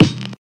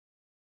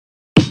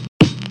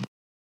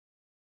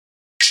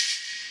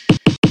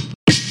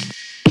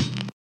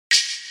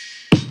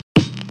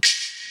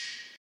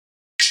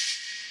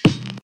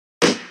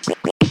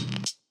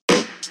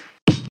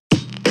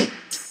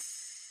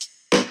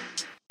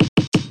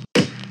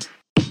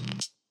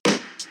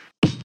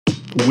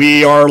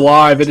We are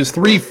live. It is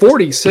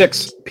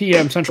 3:46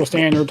 p.m. Central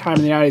Standard Time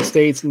in the United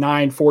States,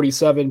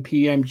 9:47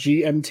 p.m.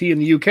 GMT in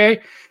the UK.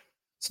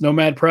 It's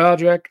Nomad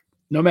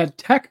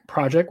Tech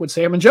Project with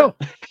Sam and Joe.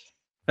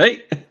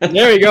 Hey,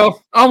 there you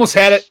go. Almost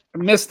had it. I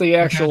missed the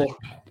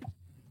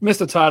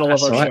title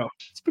of our show.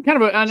 It's been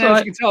kind of as you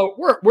can tell,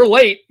 we're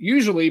late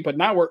usually, but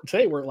now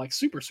today we're like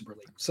super late.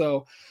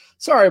 So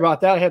sorry about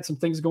that. I had some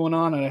things going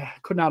on and I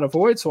could not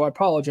avoid, so I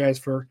apologize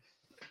for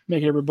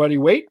making everybody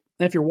wait.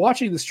 And if you're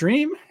watching the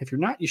stream, if you're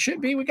not, you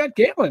should be. We got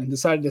Gaylon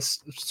decided to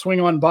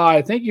swing on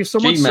by. Thank you so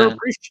much, sir.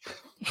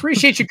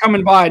 Appreciate you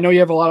coming by. I know you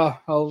have a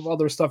lot of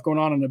other stuff going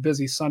on a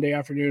busy Sunday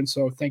afternoon,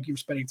 so thank you for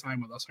spending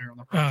time with us here on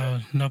the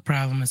project. Oh, no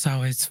problem. It's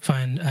always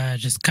fun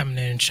just coming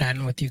in and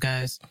chatting with you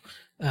guys.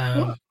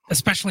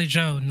 Especially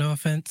Joe, no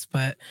offense,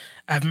 but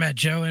I've met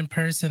Joe in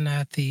person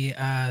at the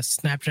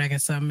Snapdragon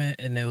Summit,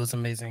 and it was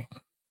amazing.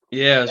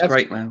 Yeah, it was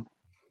great, man.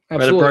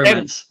 Absolutely.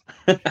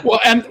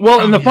 And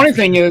the funny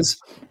thing is,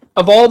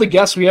 of all the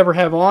guests we ever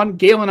have on,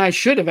 Gaylon and I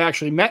should have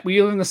actually met.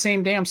 We live in the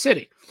same damn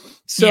city.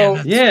 So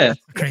that's the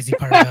crazy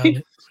part about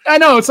it. I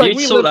know it's like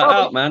we sort that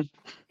out, man.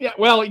 Yeah,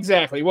 well,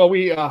 exactly. Well,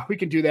 we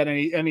can do that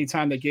any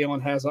time that Gaylon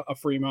has a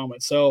free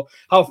moment. So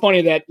how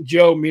funny that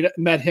Joe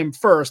met him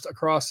first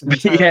across the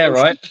entire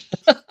right.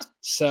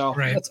 So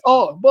that's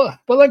all. But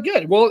like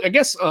good. Well, I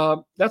guess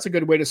that's a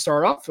good way to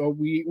start off. So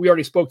we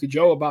already spoke to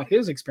Joe about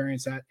his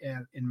experience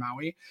in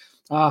Maui.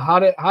 How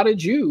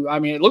did you? I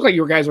mean, it looked like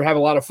you guys were having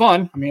a lot of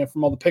fun. I mean,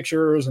 from all the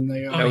pictures and the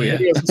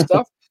videos and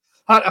stuff.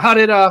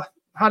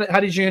 How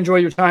did you enjoy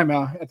your time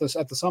at the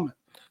summit?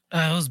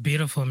 It was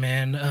beautiful,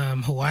 man.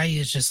 Hawaii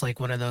is just like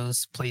one of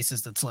those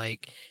places that's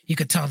like you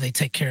could tell they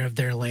take care of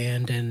their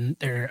land and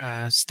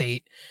their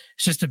state.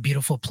 It's just a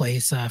beautiful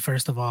place,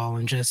 first of all,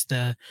 and just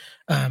the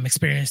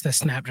experience that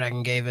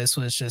Snapdragon gave us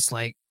was just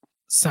like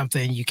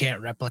something you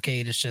can't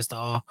replicate. It's just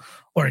all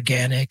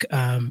organic.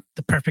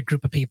 The perfect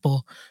group of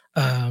people.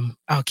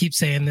 I'll keep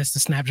saying this: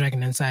 the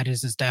Snapdragon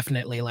Insiders is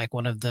definitely like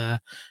one of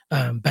the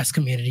best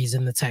communities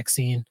in the tech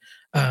scene.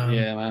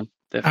 Yeah, man.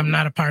 Definitely. I'm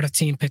not a part of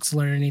Team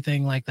Pixel or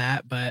anything like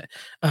that, but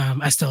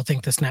I still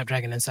think the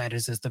Snapdragon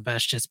Insiders is the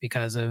best just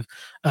because of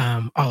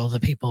all of the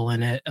people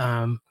in it.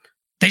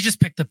 They just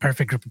picked the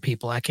perfect group of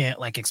people. I can't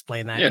like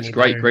explain that. Yeah, it's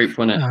great group,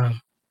 wasn't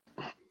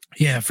it?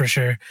 Yeah, for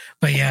sure.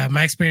 But yeah,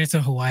 my experience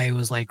in Hawaii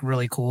was like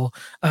really cool.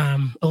 A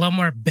little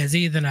more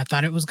busy than I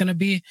thought it was going to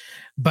be,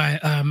 but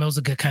it was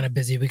a good kind of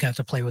busy. We got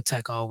to play with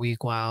tech all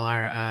week while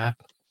our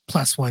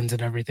plus ones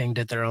and everything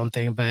did their own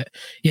thing. But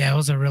yeah, it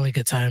was a really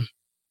good time.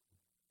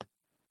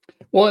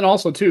 Well, and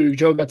also too,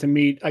 Joe got to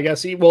meet. I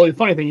guess. The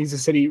funny thing is, he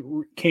said he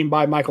came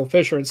by Michael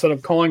Fisher instead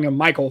of calling him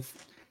Michael.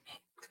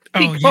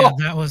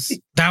 That was.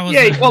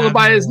 Yeah, he called him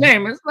by his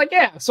name. It's like,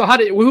 yeah. So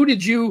who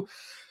did you,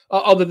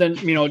 other than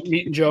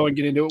meeting Joe and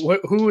getting into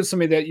it, who was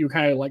somebody that you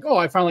kind of like? Oh,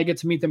 I finally get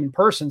to meet them in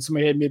person.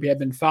 Somebody that maybe had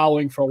been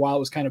following for a while. It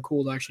was kind of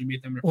cool to actually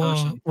meet them in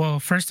person. Well,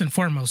 first and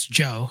foremost,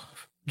 Joe's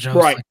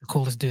like the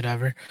coolest dude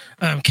ever.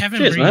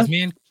 Kevin Breeze,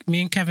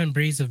 me and Kevin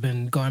Breeze have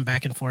been going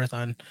back and forth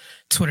on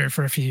Twitter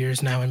for a few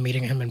years now, and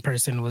meeting him in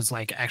person was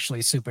like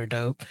actually super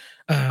dope.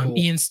 Cool.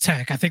 Ian's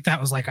Tech, I think that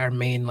was like our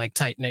main like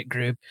tight knit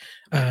group.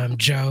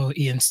 Joe,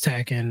 Ian's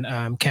Tech,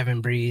 and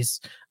Kevin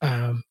Breeze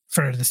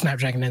for the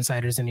Snapdragon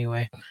Insiders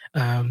anyway.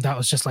 That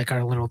was just like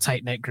our little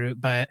tight knit group.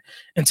 But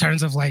in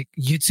terms of like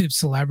YouTube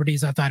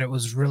celebrities, I thought it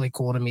was really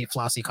cool to meet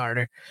Flossie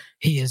Carter.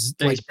 He is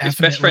like he's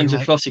best friends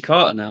with Flossie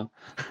Carter now.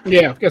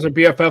 Yeah, you guys are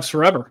BFFs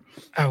forever.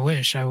 I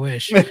wish.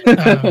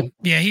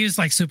 Yeah, he was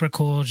like super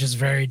cool, just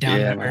very down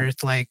to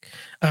earth. Like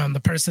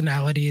the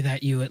personality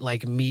that you would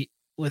like meet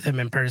with him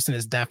in person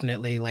is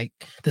definitely like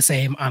the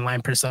same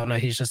online persona.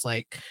 He's just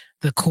like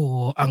the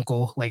cool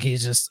uncle. Like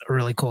he's just a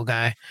really cool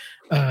guy.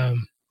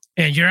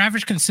 And your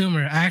average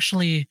consumer, I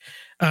actually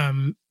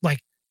like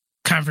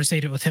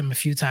conversated with him a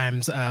few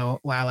times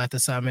while at the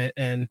summit,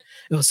 and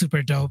it was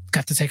super dope.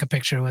 Got to take a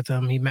picture with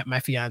him. He met my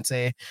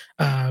fiance.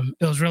 It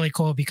was really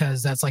cool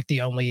because that's like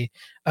the only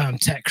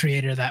tech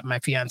creator that my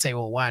fiance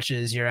will watch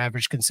is your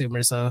average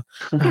consumer. So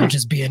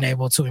just being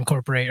able to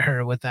incorporate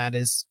her with that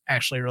is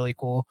actually really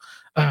cool.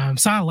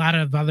 Saw a lot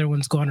of other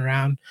ones going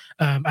around.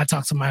 I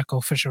talked to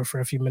Michael Fisher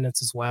for a few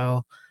minutes as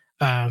well.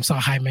 Saw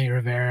Jaime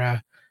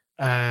Rivera,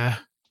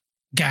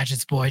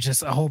 Gadgets Boy,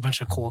 just a whole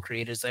bunch of cool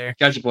creators there.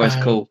 Gadget Boy is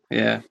cool.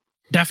 Yeah.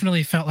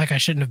 Definitely felt like I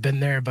shouldn't have been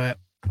there, but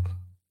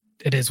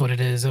it is what it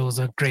is. It was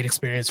a great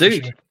experience. Dude,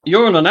 for sure.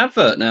 You're on an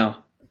advert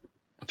now.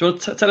 Do you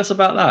want to tell us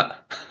about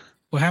that?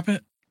 What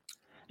happened?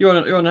 You're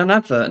on an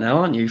advert now,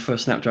 aren't you, for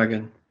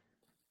Snapdragon?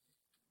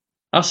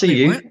 I'll see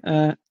you.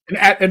 An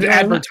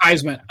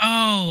advertisement.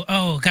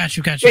 Oh, got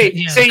you.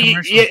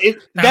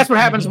 That's what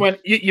happens when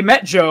you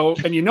met Joe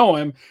and you know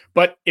him.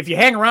 But if you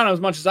hang around as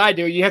much as I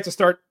do, you have to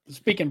start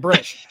speaking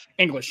British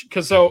English.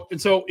 Because I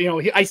knew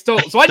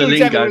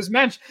exactly what was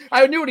meant.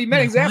 I knew what he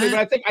meant exactly.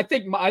 But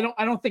I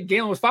don't think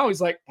Gaylon was following.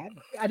 He's like,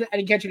 I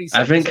didn't catch what he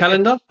said. Advent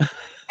calendar.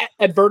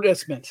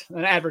 Advertisement,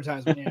 an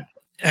advertisement. Yeah.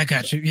 I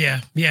got you.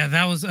 Yeah.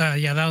 That was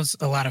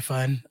a lot of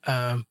fun.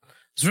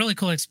 was a really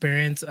cool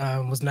experience.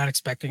 Was not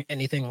expecting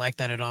anything like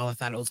that at all. I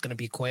thought it was going to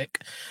be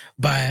quick,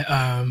 but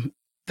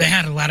they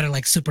had a lot of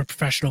like super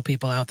professional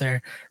people out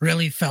there.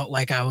 Really felt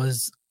like I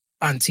was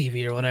on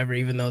TV or whatever,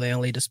 even though they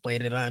only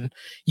displayed it on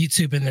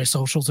YouTube and their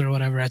socials or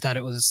whatever. I thought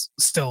it was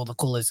still the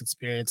coolest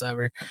experience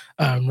ever.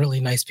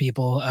 Really nice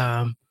people.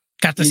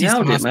 Got to see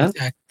some awesome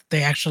tech.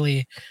 They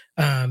actually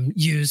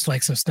used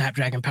like some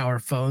Snapdragon power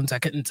phones. I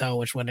couldn't tell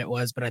which one it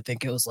was, but I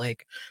think it was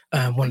like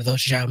one of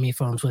those Xiaomi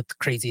phones with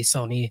crazy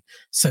Sony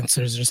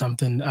sensors or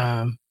something.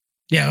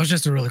 Yeah, it was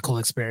just a really cool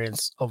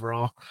experience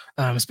overall,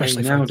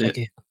 especially for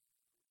techie.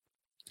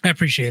 I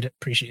appreciate it.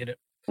 Appreciate it.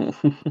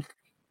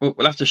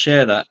 We'll have to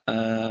share that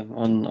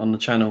on the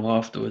channel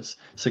afterwards.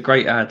 It's a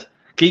great ad.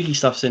 Geeky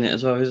stuff's in it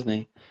as well, isn't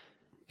he?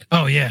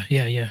 Oh yeah.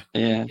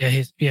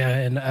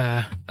 And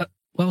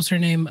what was her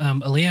name?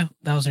 Aaliyah.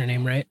 That was her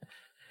name, right?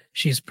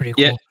 She's pretty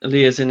cool. Yeah,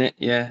 Aaliyah's in it.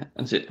 Yeah,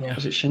 was it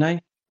Shanae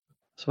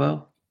as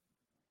well?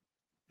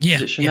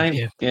 Yeah, was it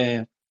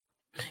Shanae?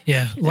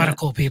 Yeah, a lot of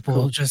cool people.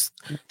 Cool. Just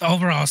the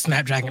overall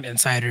Snapdragon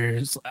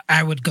Insiders.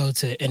 I would go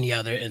to any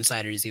other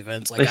Insiders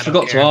events. Like, they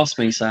forgot to ask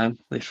me, Sam.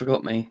 They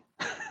forgot me.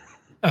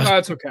 No,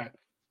 it's okay.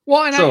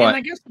 Well, and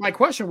I guess my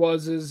question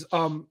is,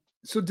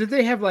 so did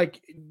they have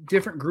like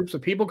different groups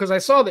of people? Because I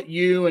saw that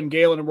you and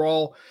Gaylon were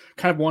all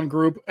kind of one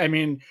group. I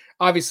mean,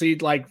 obviously,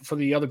 like for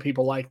the other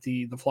people, like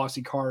the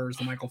Flossie Carters,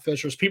 the Michael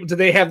Fishers, people, did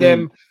they have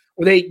them?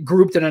 Were they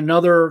grouped in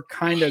another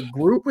kind of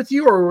group with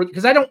you, or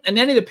because I don't in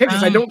any of the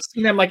pictures, I don't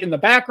see them like in the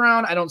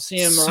background. I don't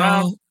see them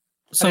around.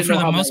 So for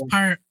the most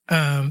part,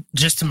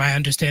 just to my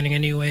understanding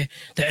anyway,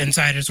 the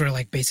Insiders were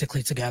like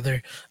basically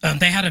together.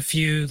 They had a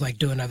few like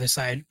doing other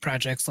side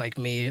projects like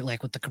me,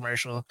 like with the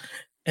commercial,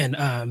 and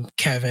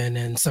Kevin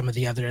and some of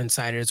the other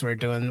Insiders were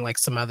doing like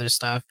some other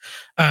stuff.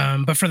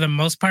 But for the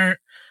most part,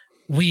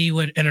 we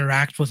would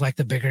interact with like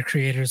the bigger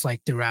creators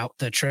like throughout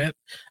the trip.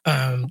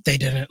 They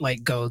didn't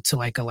like go to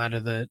like a lot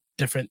of the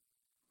different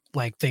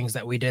like things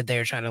that we did. They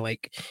were trying to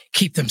like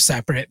keep them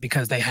separate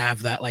because they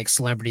have that like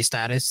celebrity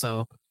status.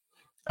 So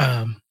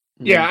I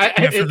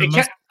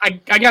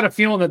got a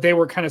feeling that they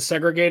were kind of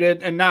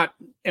segregated, and not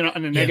in a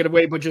negative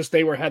way, but just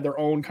they had their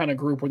own kind of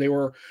group where they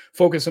were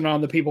focusing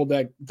on the people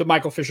that the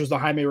Michael Fishers, the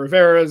Jaime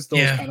Riveras,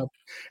 those kind of,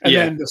 and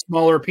then the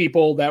smaller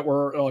people that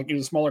were like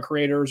either smaller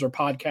creators or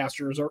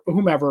podcasters or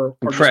whomever.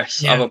 Other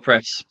press. Other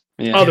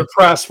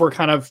press were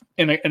kind of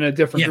in a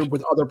different group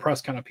with other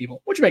press kind of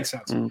people, which makes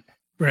sense.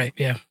 Right.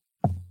 Yeah.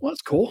 Well,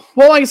 that's cool.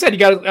 Well, like I said, you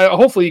got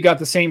hopefully you got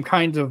the same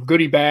kinds of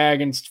goodie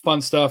bag and fun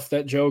stuff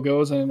that Joe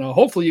goes, and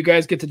hopefully you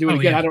guys get to do it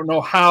again. Yeah. I don't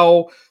know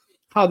how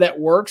that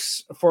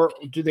works.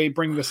 Do they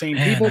bring the same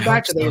people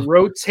back? Do they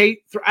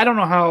rotate through? I don't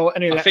know how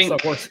any of that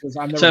stuff works.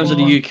 In terms of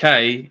the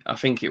UK, I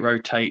think it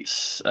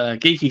rotates.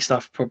 Geeky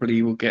stuff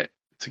probably will get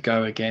to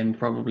go again,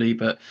 probably,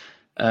 but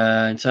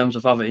in terms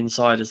of other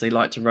Insiders, they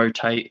like to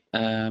rotate,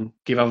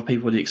 give other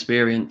people the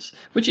experience,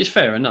 which is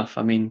fair enough.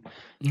 I mean,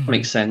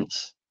 makes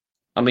sense.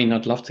 I mean,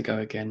 I'd love to go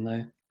again,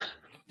 though.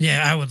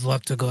 Yeah, I would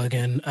love to go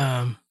again.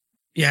 I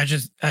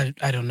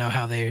don't know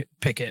how they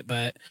pick it,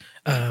 but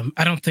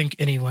I don't think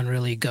anyone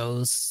really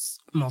goes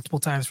multiple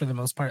times for the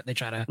most part. They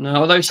try to. No,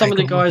 although some of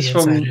the guys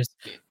from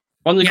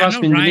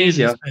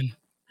Indonesia.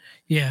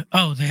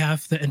 they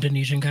have the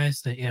Indonesian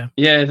guys.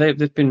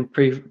 They've been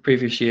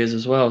previous years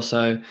as well.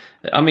 So,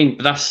 I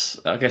mean,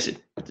 I guess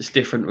it's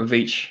different with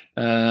each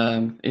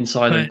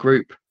Insider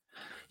group.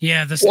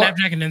 Yeah, the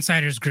Snapdragon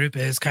Insiders group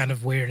is kind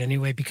of weird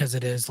anyway because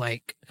it is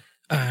like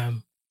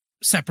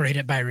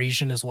separated by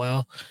region as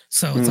well.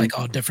 So it's like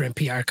all different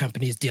PR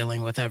companies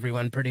dealing with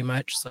everyone pretty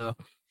much. So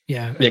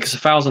because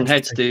 1,000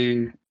 Heads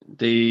do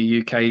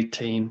the UK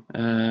team,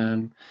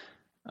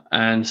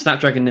 and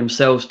Snapdragon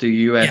themselves do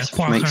US,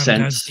 which makes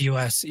sense. Does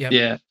US,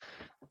 and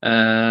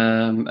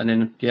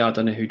then I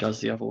don't know who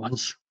does the other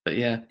ones, but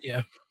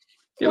it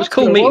was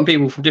cool meeting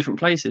people from different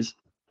places.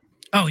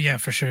 Oh yeah,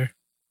 for sure.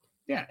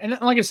 Yeah, and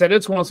like I said,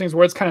 it's one of those things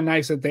where it's kind of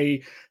nice that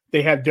they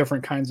have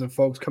different kinds of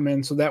folks come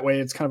in, so that way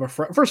it's kind of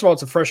first of all,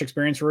 it's a fresh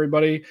experience for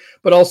everybody,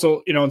 but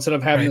also instead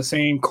of having the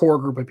same core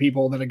group of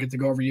people that I get to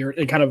go every year,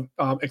 it kind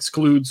of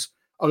excludes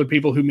other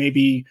people who may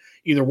be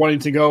either wanting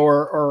to go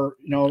or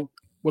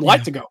would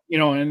like to go,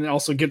 and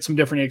also get some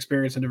different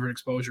experience and different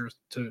exposures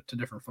to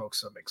different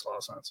folks. So it makes a lot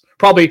of sense.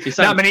 Probably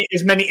not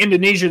as many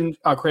Indonesian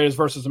creators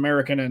versus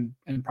American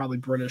and probably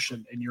British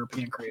and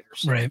European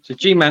creators. Right. So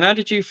G-Man, how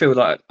did you feel?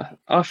 Like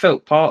I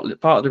felt part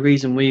of the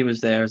reason we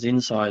was there as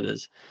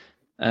Insiders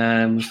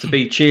was to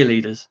be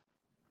cheerleaders,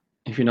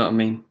 if you know what I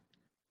mean.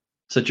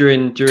 So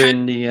during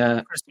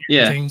the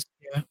things,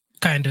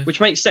 kind of, which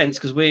makes sense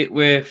because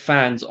we're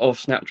fans of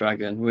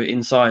Snapdragon, we're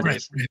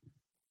Insiders, right.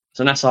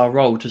 So that's our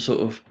role to sort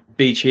of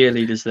be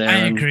cheerleaders there. I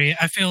agree.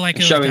 I feel like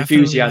it show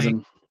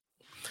enthusiasm.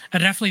 I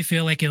definitely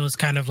feel like it was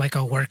kind of like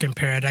a work in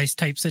paradise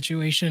type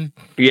situation.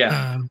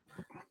 Yeah.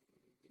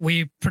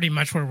 We pretty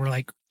much were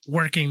like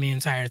working the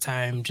entire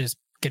time, just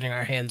getting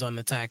our hands on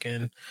the tech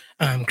and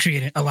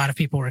creating. A lot of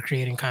people were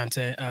creating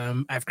content.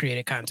 I've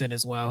created content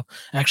as well.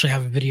 I actually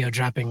have a video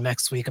dropping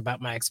next week about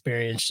my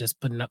experience, just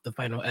putting up the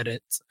final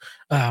edits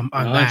on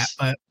that.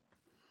 But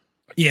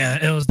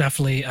Yeah, it was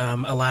definitely a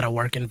lot of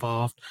work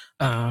involved,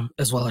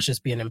 as well as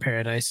just being in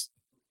paradise.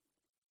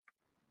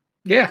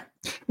 Yeah.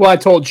 Well, I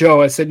told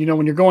Joe, I said,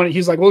 when you're going,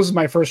 he's like, well, this is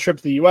my first trip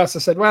to the U.S. I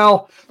said,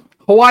 well,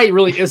 Hawaii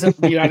really isn't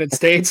the United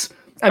States.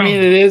 I mean,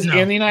 it is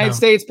in the United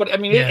States, but I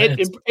mean,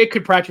 it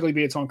could practically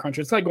be its own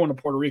country. It's like going to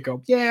Puerto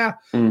Rico. Yeah,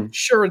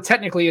 sure.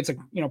 Technically, it's a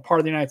part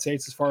of the United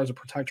States as far as a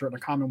protectorate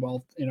and a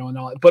Commonwealth, and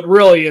all that. But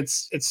really,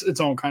 it's its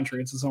own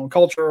country. It's its own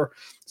culture,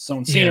 its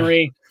own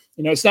scenery.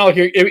 It's not like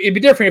it'd be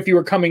different if you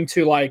were coming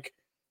to like,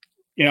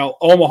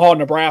 Omaha,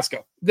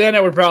 Nebraska. Then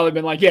it would probably have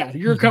been like, yeah,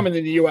 you're coming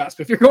to the U.S.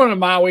 But if you're going to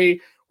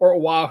Maui or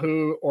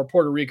Oahu or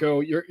Puerto Rico,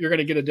 you're going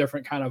to get a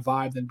different kind of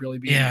vibe than really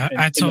being. Yeah,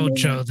 I told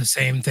Joe the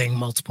same thing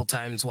multiple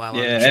times while on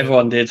the trip.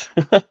 Everyone did.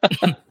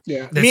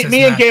 Yeah,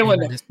 me and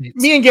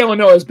Gaylon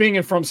know, as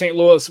being from St.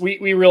 Louis,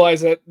 we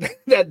realize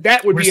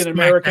that would be an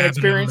American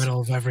experience. In the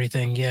middle of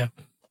everything, yeah.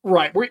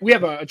 Right, we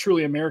have a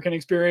truly American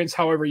experience.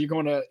 However,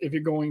 if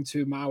you're going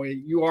to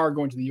Maui, you are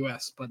going to the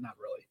U.S., but not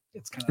really.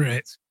 It's kind of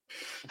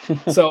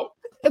right. So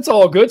it's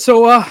all good.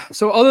 So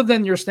other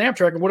than your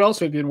Snapdragon, what else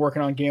have you been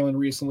working on, Gaylon,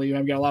 recently?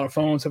 I've got a lot of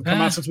phones have come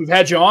out since we've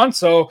had you on.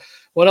 So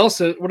what else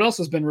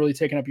has been really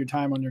taking up your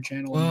time on your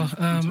channel? Well,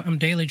 I'm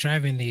daily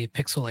driving the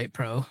Pixel 8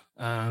 Pro.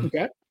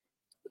 Okay.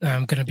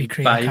 I'm going to be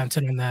creating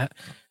content on that.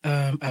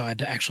 I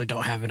actually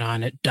don't have it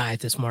on. It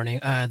died this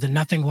morning. The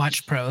Nothing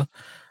Watch Pro.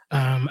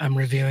 I'm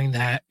reviewing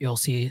that. You'll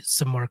see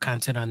some more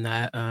content on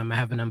that. I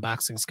have an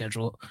unboxing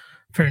scheduled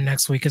for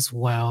next week as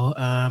well.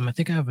 I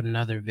think I have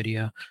another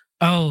video.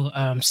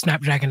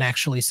 Snapdragon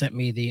actually sent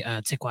me the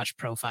TicWatch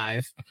Pro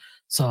 5.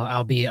 So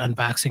I'll be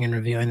unboxing and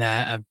reviewing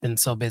that. I've been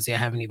so busy, I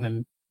haven't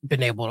even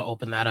been able to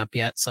open that up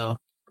yet. So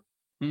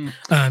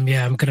I'm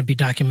going to be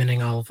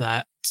documenting all of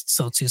that.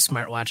 So 2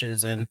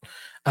 smartwatches and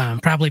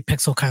probably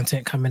Pixel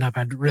content coming up.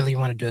 I'd really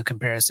want to do a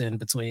comparison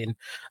between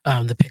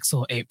the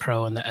Pixel 8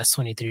 Pro and the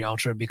S23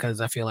 Ultra,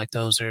 because I feel like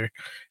those are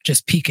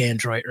just peak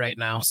Android right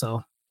now.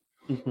 So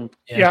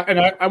yeah, and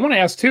I want to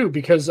ask too,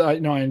 because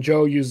and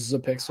Joe uses a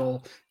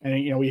Pixel,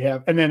 and we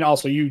have, and then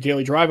also you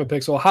daily drive a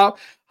Pixel.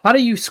 How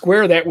do you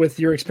square that with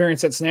your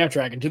experience at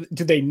Snapdragon?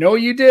 Did they know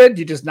you did?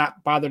 You just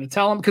not bother to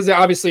tell them? Because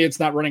obviously it's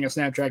not running a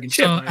Snapdragon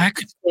chip. So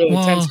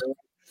right?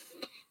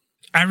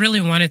 I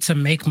really wanted to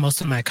make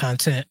most of my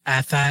content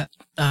at that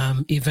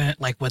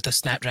event, like with a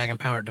Snapdragon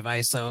powered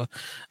device. So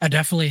I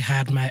definitely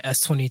had my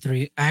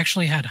S23. I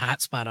actually had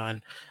hotspot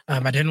on.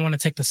 I didn't want to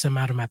take the SIM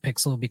out of my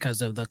Pixel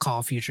because of the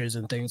call features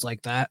and things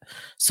like that.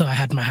 So I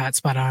had my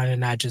hotspot on,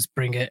 and I just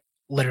bring it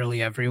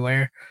literally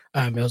everywhere.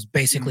 It was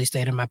basically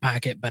stayed in my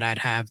pocket, but I'd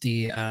have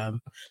the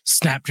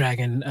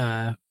Snapdragon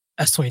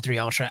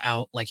S23 Ultra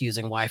out, like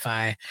using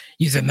Wi-Fi,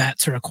 using that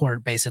to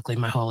record basically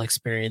my whole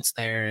experience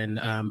there and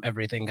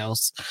everything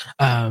else.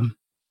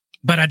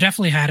 But I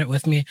definitely had it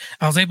with me.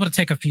 I was able to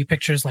take a few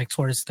pictures like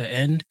towards the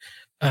end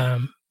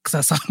because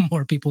I saw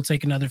more people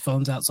taking other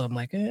phones out. So I'm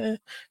like,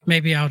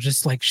 maybe I'll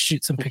just like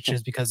shoot some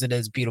pictures because it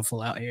is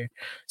beautiful out here.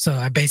 So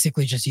I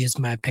basically just used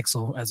my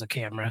Pixel as a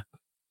camera.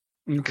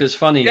 Because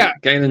funny,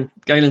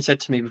 Gaylon said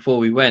to me before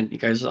we went, he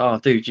goes, "Oh,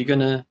 dude, you're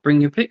gonna bring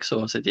your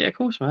Pixel?" I said, "Yeah, of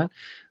course, man." And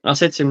I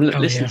said to him, "Look,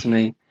 listen to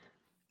me.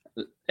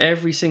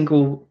 Every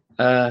single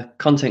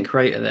content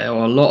creator there,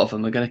 or a lot of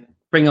them, are going to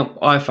bring up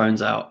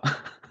iPhones out.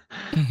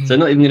 So they're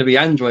not even going to be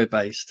Android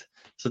based.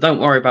 So don't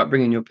worry about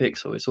bringing your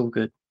Pixel. It's all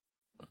good."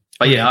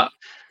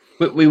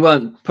 But we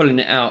weren't pulling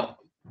it out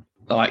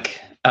like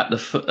at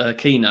the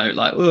keynote,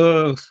 like,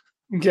 whoa.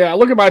 Yeah,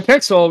 look at my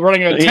Pixel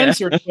running a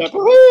tensor chip.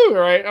 Woo,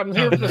 right? I'm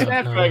here for the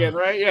Snapdragon,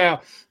 right? Yeah.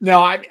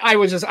 No, I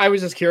was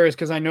just curious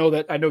because I know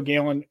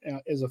Gaylon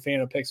is a fan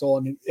of Pixel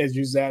and has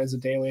used that as a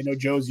daily. I know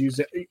Joe's used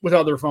it with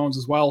other phones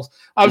as well.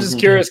 I was just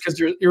curious because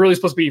you're really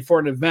supposed to be for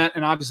an event,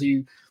 and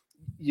obviously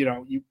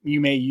you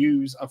may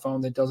use a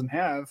phone that doesn't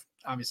have.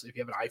 Obviously, if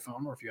you have an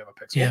iPhone or if you have a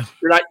Pixel,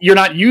 you're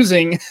not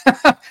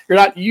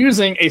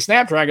using a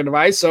Snapdragon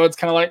device, so it's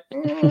kind of like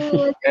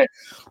okay.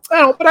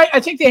 Well, but I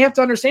think they have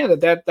to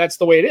understand that's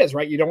the way it is,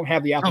 right? You don't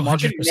have the Apple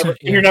market, and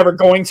you're never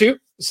going to,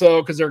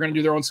 so because they're going to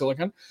do their own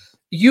silicon.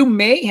 You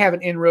may have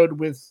an inroad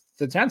with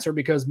the Tensor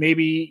because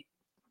maybe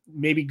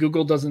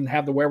Google doesn't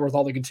have the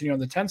wherewithal to continue on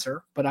the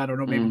Tensor, but I don't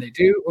know. Maybe they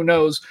do. Who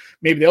knows?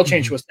 Maybe they'll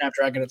change to a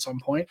Snapdragon at some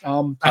point.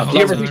 Do you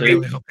ever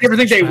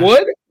think they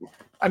would?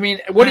 I mean,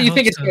 what do you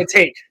think it's going to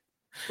take?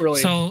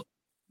 Really? So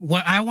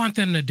what I want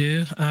them to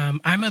do,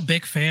 I'm a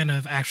big fan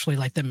of actually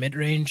like the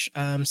mid-range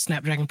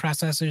Snapdragon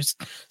processors.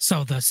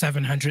 So the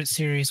 700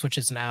 series, which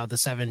is now the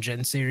 7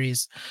 Gen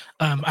series,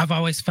 I've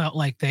always felt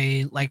like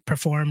they like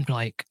performed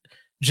like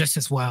just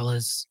as well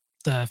as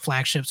the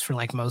flagships for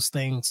like most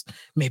things,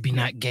 maybe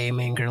not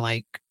gaming or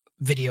like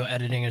video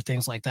editing or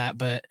things like that,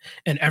 but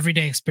in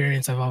everyday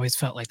experience, I've always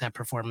felt like that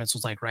performance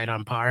was like right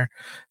on par.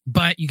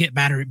 But you get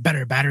better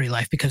battery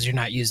life because you're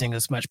not using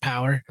as much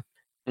power.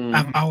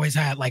 I've always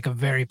had like a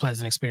very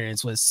pleasant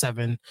experience with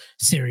 7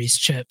 series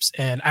chips,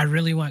 and I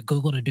really want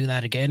Google to do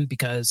that again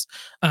because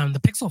the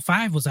Pixel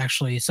 5 was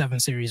actually 7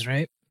 series,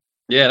 right?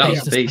 Yeah, that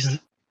was a beast.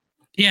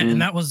 Yeah,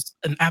 and that was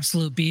an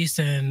absolute beast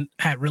and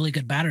had really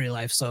good battery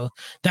life. So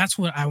that's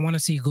what I want to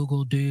see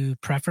Google do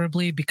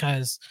preferably,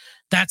 because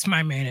that's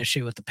my main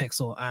issue with the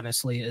Pixel,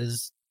 honestly,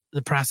 is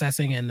the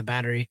processing and the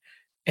battery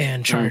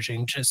and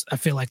charging. Just I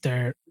feel like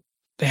they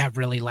have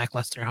really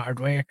lackluster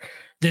hardware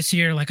this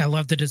year. Like I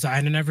love the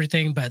design and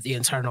everything, but the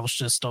internals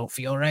just don't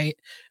feel right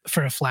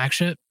for a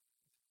flagship.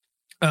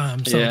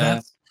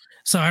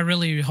 So I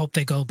really hope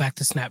they go back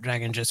to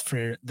Snapdragon just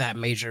for that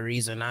major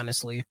reason,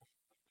 honestly.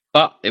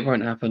 But it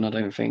won't happen, I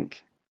don't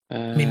think.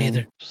 Me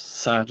neither.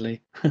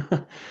 Sadly.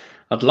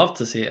 I'd love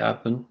to see it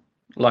happen.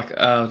 Like,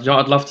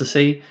 I'd love to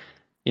see,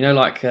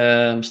 like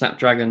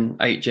Snapdragon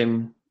 8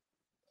 Gen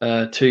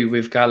 2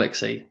 with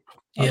Galaxy.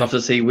 I'd love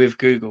to see with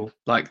Google,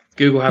 like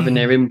Google having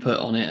their input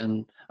on it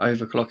and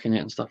overclocking it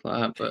and stuff like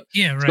that. But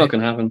it's not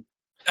going to happen.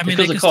 I mean,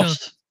 because of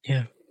cost.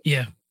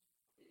 Yeah,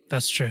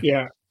 that's true.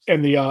 Yeah.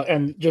 And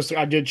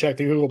I did check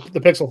the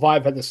Pixel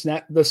 5 had the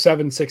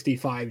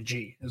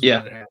 765G.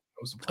 Yeah. It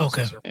was the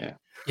processor. Okay.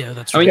 Yeah,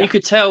 that's right. I mean, you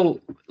could tell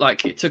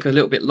like it took a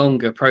little bit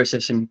longer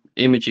processing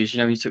images.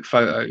 You took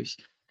photos.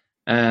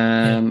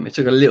 It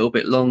took a little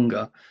bit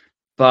longer,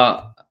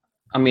 but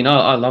I mean,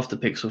 I love the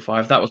Pixel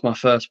 5. That was my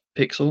first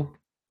Pixel.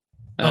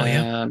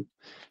 That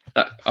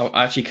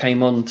I actually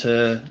came on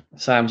to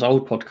Sam's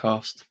old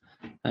podcast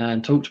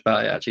and talked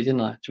about it. Actually,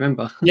 didn't I? Do you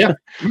remember? Yeah.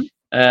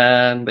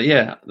 But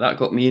yeah, that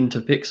got me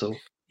into Pixel.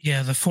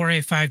 Yeah, the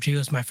 4A5G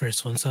was my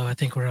first one, so I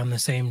think we're on the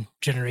same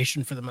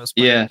generation for the most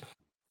part. Yeah.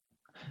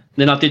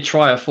 Then I did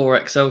try a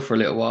 4XL for a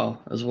little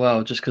while as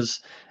well, just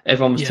because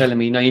everyone was telling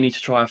me, no, you need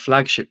to try a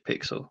flagship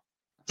Pixel.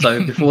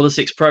 So before the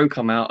 6 Pro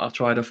come out, I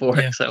tried a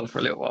 4XL for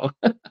a little while.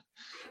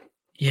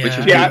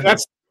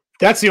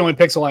 That's the only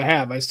Pixel I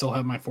have. I still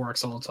have my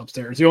 4XL. It's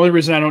upstairs. The only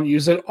reason I don't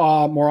use it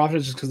more often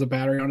is just because the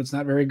battery on it's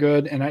not very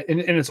good, and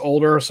it's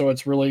older, so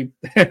it's really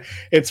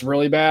it's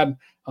really bad.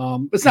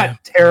 It's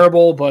not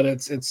terrible, but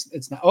it's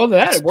not. Oh,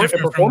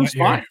 it performs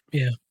fine.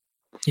 Yeah.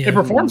 It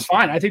performs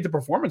fine. I think the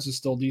performance is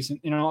still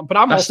decent. But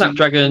I'm also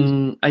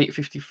Snapdragon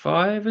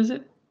 855, is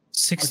it?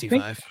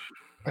 65.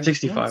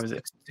 65 is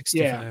it?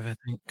 65, I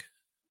think.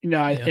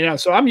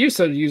 So I'm used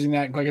to using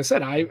that. Like I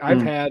said,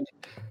 I've had.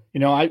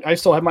 I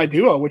still have my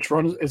Duo, which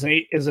runs is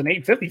an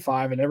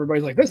 855, and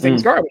everybody's like, "This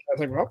thing's garbage." I was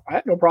like, "Well, I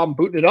have no problem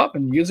booting it up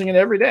and using it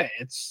every day.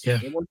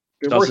 It works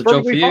the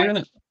job for you, isn't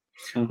it?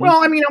 Mm-hmm.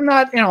 Well, I mean, I'm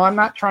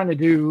not trying to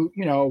do,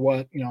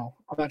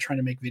 I'm not trying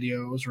to make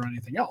videos or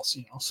anything else,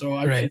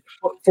 So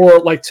for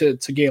like to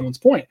Gaylon's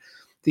point,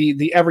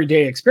 the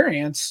everyday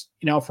experience,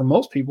 for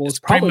most people,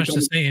 is probably pretty much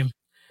the same.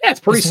 Yeah, it's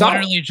pretty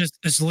solid.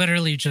 It's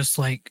literally just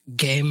like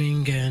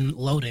gaming and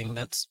loading.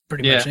 That's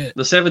pretty much it.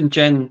 The 7th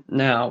Gen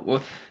now.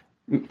 Well,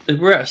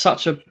 we're at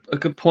such a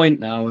good point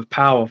now with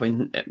power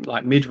in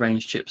like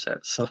mid-range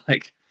chipsets. So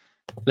like,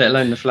 let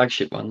alone the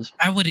flagship ones.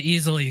 I would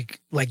easily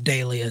like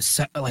daily a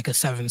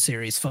 7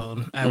 series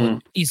phone. I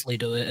would easily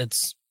do it.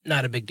 It's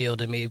not a big deal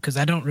to me because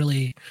I don't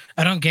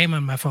game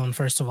on my phone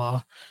first of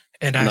all,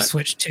 and I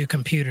switched to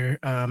computer.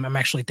 I'm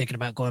actually thinking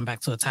about going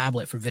back to a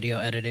tablet for video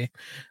editing.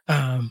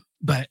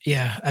 But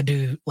yeah, I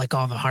do like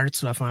all the hard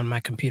stuff on my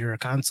computer or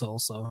console,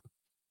 so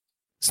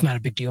it's not a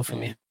big deal for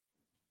me.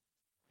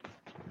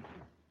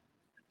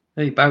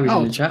 Hey, Barry's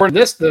in the chat. For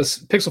this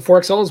Pixel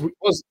 4 XL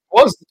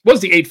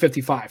was the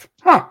 855.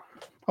 Huh.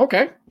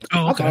 Okay.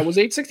 Oh, okay. I thought it was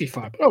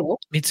 865. Oh, well.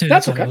 Me too.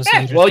 That's okay.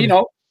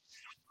 Well,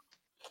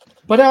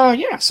 But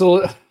yeah,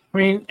 so I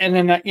mean, and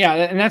then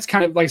and that's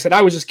kind of like I said.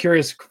 I was just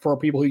curious for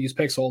people who use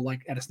Pixel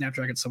like at a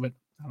Snapdragon Summit.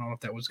 I don't know if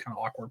that was kind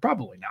of awkward.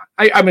 Probably not.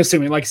 I'm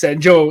assuming, like I said,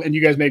 Joe and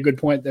you guys made a good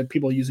point that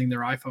people using their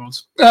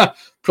iPhones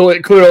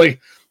clearly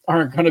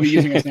aren't going to be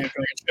using a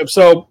Snapdragon chip.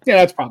 So yeah,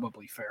 that's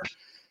probably fair.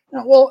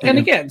 Well, and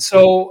again,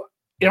 so.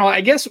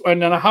 I guess,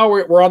 and then how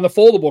we're on the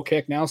foldable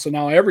kick now. So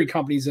now every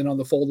company's in on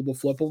the foldable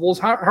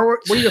flippables.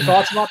 What are your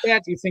thoughts about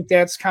that? Do you think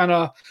that's kind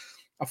of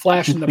a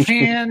flash in the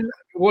pan?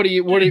 Where do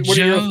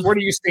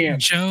you stand?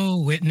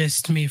 Joe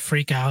witnessed me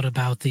freak out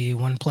about the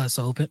OnePlus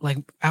Open. Like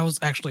I was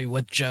actually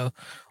with Joe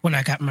when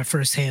I got my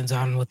first hands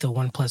on with the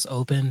OnePlus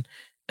Open,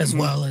 as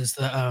well as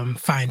the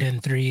Find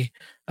N3.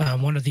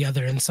 One of the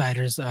other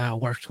insiders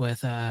worked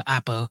with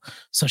Apple,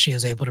 so she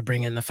was able to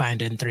bring in the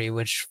Find N3,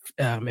 which,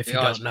 if you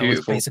don't know,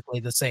 is basically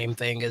the same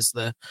thing as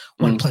the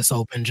OnePlus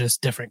Open, just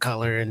different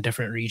color and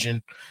different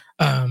region.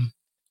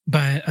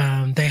 But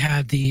they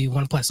had the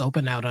OnePlus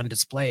Open out on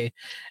display,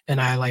 and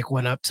I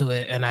went up to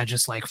it and I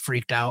just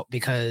freaked out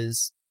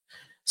because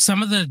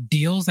some of the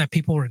deals that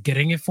people were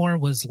getting it for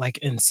was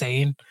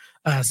insane.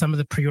 Some of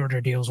the pre-order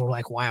deals were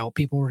wow,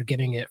 people were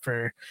getting it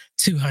for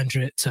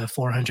 $200 to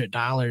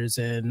 $400,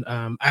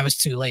 and I was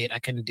too late. I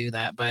couldn't do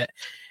that, but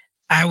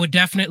I would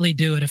definitely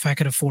do it if I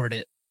could afford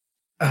it.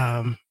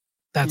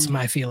 That's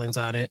my feelings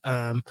on it.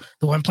 The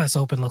OnePlus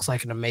Open looks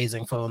like an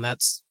amazing phone.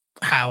 That's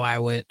how I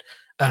would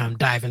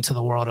dive into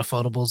the world of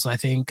foldables. I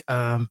think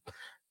I'm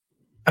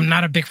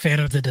not a big fan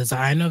of the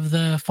design of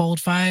the Fold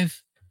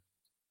 5.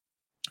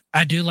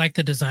 I do like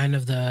the design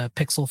of the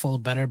Pixel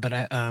Fold better,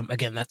 but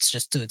again, that's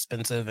just too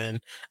expensive, and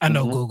I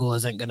know Google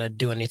isn't going to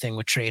do anything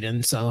with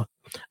trade-in. So,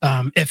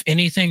 if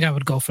anything, I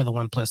would go for the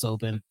OnePlus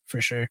Open for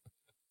sure.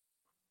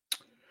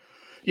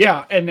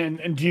 Yeah, and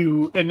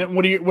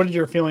what are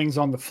your feelings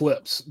on the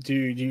flips? Do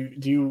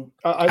you?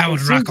 I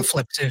would rock a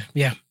flip too.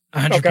 Yeah,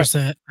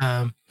 100%.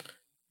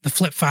 The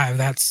Flip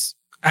 5.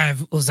 I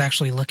was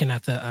actually looking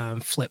at the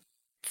Flip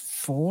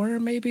 4,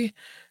 maybe.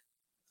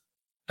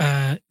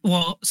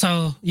 Well,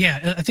 so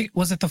yeah, I think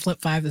was it the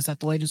Flip 5? Is that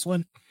the latest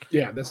one?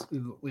 Yeah, this.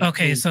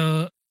 Okay,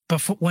 so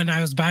before when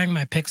I was buying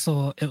my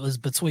Pixel, it was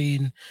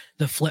between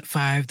the Flip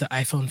 5, the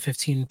iPhone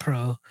 15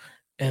 Pro,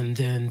 and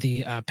then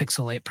the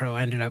Pixel 8 Pro.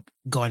 I ended up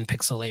going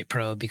Pixel 8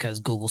 Pro because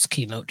Google's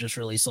keynote just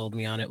really sold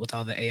me on it with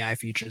all the AI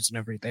features and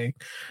everything.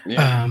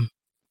 Yeah.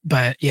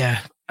 But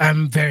yeah,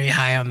 I'm very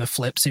high on the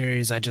Flip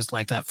series. I just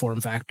like that form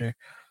factor.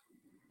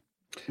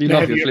 You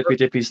love your flippy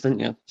dippies, didn't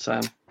you,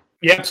 Sam?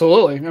 Yeah,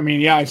 absolutely. I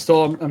mean, yeah, I'm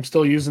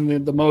still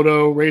using the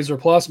Moto Razor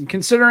Plus. I'm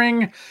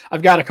considering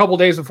I've got a couple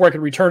days before I can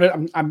return it.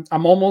 I'm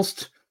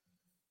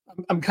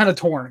kind of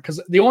torn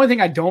because the only thing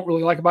I don't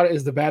really like about it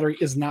is the battery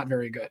is not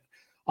very good.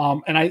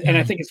 And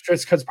I think it's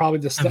just because probably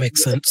that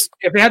makes sense.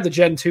 If it had the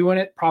Gen 2 in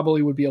it,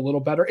 probably would be a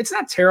little better. It's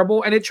not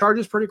terrible and it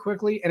charges pretty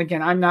quickly. And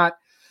again, I'm not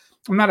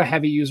a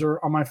heavy user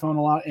on my phone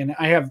a lot, and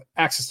I have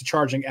access to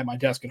charging at my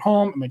desk at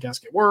home, at my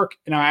desk at work,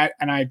 and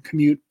I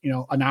commute,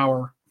 an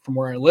hour from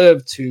where I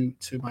live to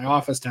my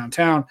office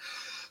downtown.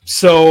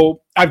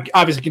 So I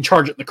obviously can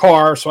charge it in the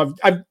car. So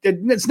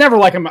it's never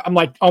like I'm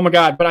like, oh my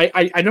God, but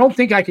I don't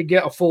think I could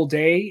get a full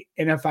day.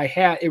 And if I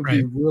had, it would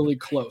be really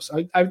close.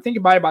 I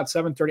think by about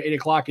 7:30, 8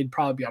 o'clock, it'd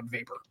probably be on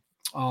vapor.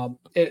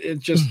 It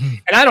just,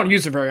 and I don't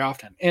use it very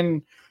often.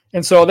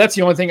 And so that's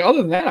the only thing.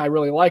 Other than that, I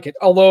really like it.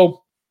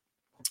 Although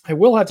I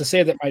will have to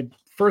say that my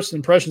first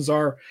impressions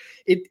are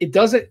it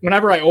doesn't,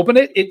 whenever I open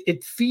it,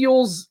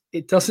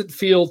 it doesn't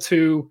feel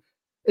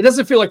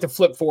like the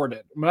Flip 4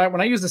 did.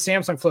 When I used the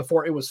Samsung Flip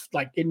 4, it was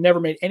like it never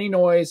made any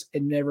noise.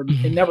 It never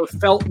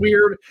felt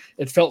weird.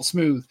 It felt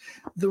smooth.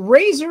 The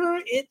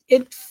Razor,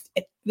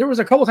 there was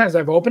a couple times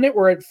I've opened it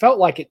where it felt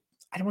like it.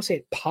 I don't want to say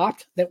it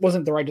popped. That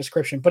wasn't the right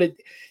description, but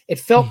it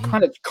felt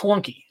kind of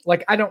clunky.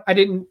 Like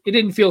it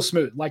didn't feel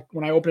smooth. Like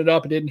when I opened it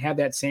up, it didn't have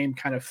that same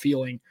kind of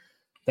feeling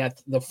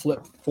that the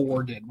Flip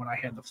 4 did when I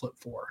had the Flip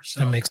 4. So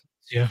that makes sense.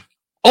 Yeah.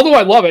 Although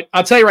I love it,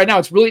 I'll tell you right now,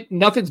 it's really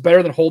nothing's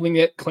better than holding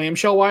it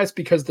clamshell wise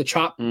because the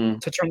chop to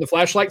turn the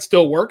flashlight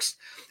still works.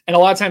 And a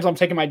lot of times I'm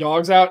taking my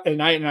dogs out at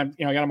night and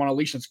I got them on a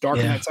leash and it's dark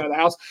on that side of the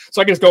house.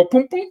 So I can just go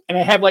boom, boom. And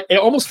I have it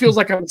almost feels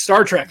like I'm in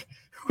Star Trek.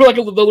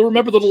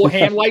 Remember the little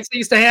hand lights they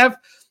used to have?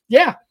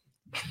 Yeah.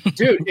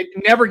 Dude, it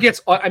never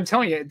gets, I'm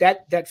telling you,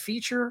 that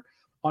feature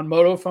on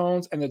Moto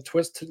phones and the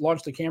twist to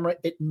launch the camera,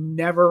 it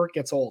never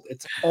gets old.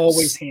 It's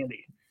always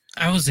handy.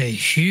 I was a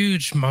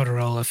huge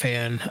Motorola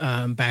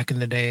fan back in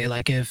the day.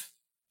 Like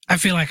I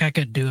feel like I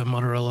could do a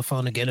Motorola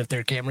phone again if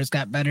their cameras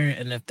got better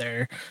and if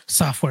their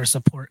software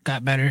support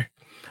got better.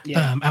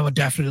 Yeah. I would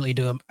definitely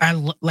do them.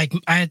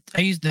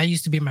 That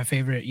used to be my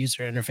favorite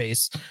user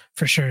interface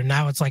for sure.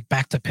 Now it's like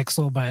back to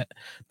Pixel, but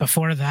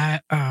before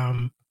that,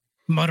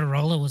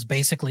 Motorola was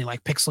basically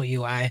like Pixel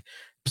UI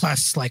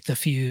plus like the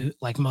few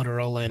like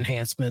Motorola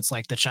enhancements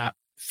like the chop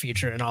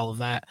feature and all of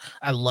that.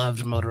 I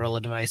loved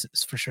Motorola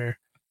devices for sure.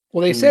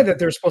 Well, they said that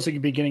they're supposed to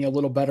be getting a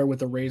little better with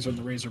the Razr and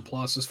the Razr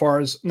Plus as far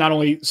as not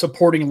only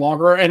supporting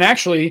longer. And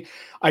actually,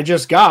 I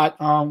just got,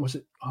 was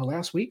it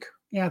last week?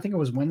 Yeah, I think it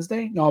was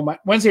Wednesday. No,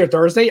 Wednesday or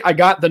Thursday. I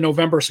got the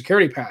November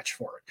security patch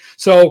for it.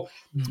 So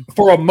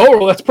for a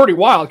Moto, that's pretty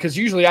wild because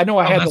usually I know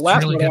I had the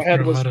last really one I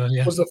had was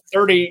the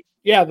 30.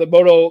 Yeah, the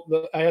Moto.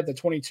 I had the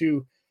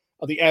 22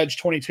 of the Edge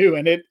 22,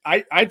 and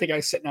I think I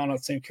was sitting on the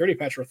same security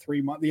patch for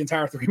 3 months. The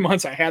entire 3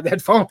 months I had that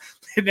phone,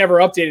 it never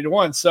updated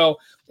once. So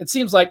it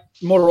seems like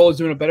Motorola is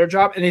doing a better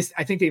job, and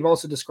I think they've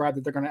also described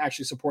that they're going to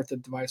actually support the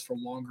device for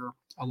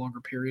a longer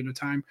period of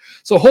time.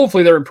 So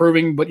hopefully they're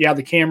improving. But yeah,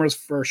 the cameras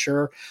for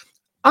sure.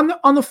 On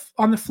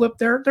the Flip,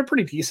 they're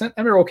pretty decent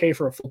and they're okay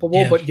for a flippable.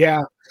 Yeah. But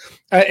yeah,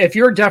 if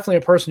you're definitely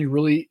a person who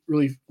really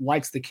really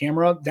likes the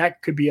camera, that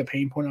could be a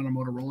pain point on a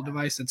Motorola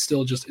device. It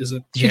still just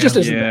isn't. Yeah. It just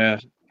isn't. Yeah.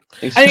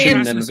 It's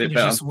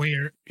just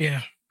weird.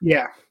 Yeah.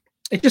 Yeah.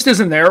 It just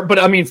isn't there. But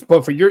I mean,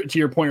 but to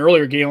your point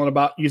earlier, Gaylon,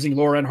 about using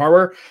lower end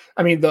hardware,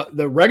 I mean,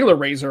 the regular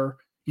Razr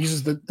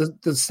uses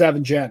the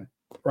 7 Gen,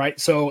 right?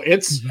 So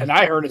it's, and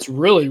I heard it's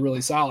really,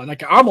 really solid.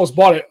 Like I almost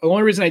bought it. The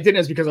only reason I didn't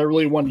is because I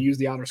really wanted to use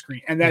the outer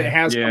screen, and that it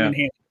has come in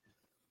handy.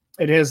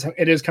 It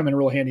is coming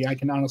real handy. I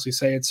can honestly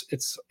say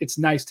it's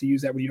nice to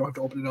use that when you don't have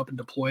to open it up and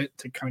deploy it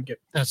to kind of get.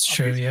 That's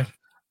true. Yeah.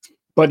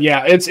 But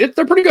yeah,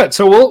 they're pretty good.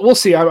 So we'll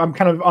see. I'm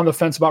kind of on the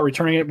fence about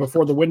returning it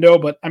before the window,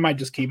 but I might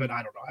just keep it.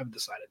 I don't know. I haven't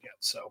decided yet.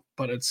 So,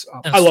 but it's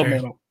I love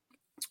Moto.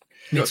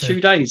 You got 2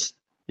 days.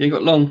 You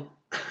got long.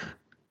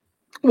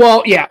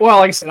 Well, yeah. Well,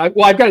 like I said, I've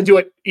got to do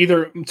it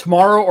either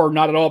tomorrow or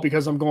not at all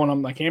because I'm going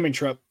on my camping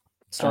trip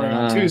starting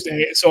on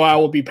Tuesday. So I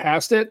will be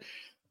past it.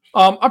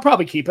 I'll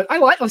probably keep it.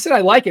 Like I said,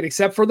 I like it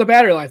except for the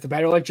battery life. The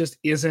battery life just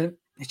isn't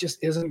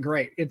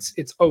great. It's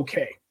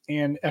okay.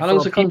 And how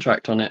long's the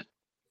contract on it?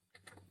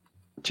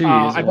 2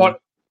 years. I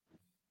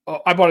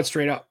bought it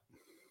straight up.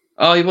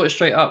 Oh, you bought it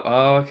straight up.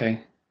 Oh, okay.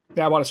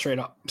 Yeah, I bought it straight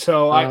up.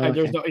 So I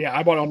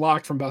bought it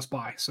unlocked from Best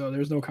Buy. So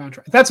there's no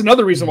contract. That's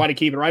another reason why to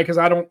keep it, right? Because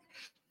I don't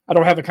I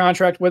don't have a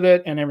contract with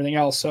it and everything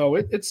else. So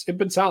it's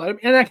been solid.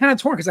 And I kind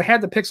of torn because I had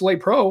the Pixel 8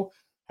 Pro,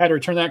 had to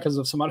return that because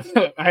of some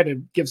other, I had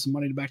to give some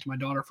money back to my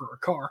daughter for her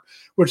car,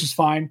 which is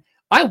fine.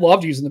 I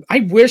loved using them.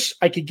 I wish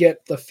I could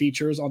get the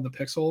features on the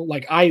Pixel.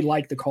 Like I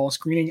like the call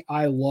screening.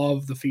 I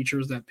love the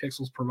features that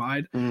Pixels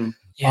provide.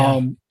 Yeah.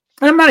 And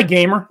I'm not a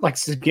gamer, like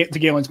to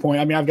Galen's point.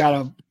 I mean, I've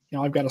got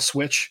a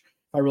Switch.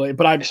 I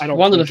don't.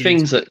 One of the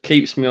things that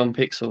keeps me on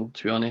Pixel,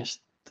 to be honest,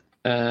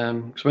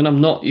 because when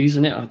I'm not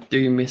using it, I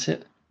do miss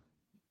it.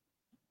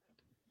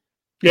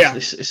 Yeah.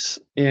 It's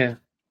the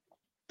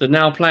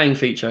now playing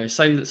feature is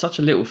such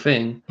a little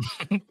thing.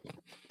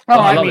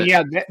 I mean,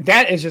 yeah,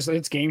 that is just,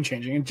 it's game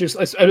changing. And just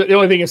the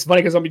only thing is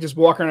funny because I'll be just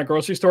walking around a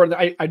grocery store. And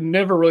I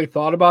never really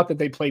thought about that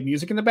they play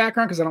music in the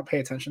background because I don't pay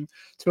attention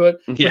to it.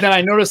 Yeah. But then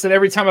I noticed that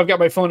every time I've got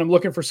my phone, I'm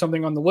looking for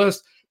something on the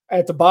list.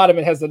 At the bottom,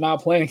 it has the now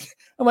playing.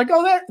 I'm like,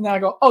 oh, there. And then I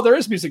go, oh, there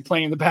is music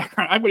playing in the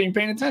background. I wasn't even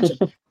paying attention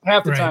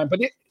half the time. But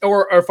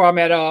or if I'm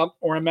at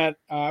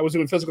I was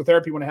doing physical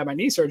therapy when I had my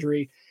knee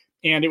surgery,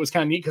 and it was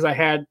kind of neat because I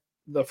had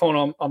the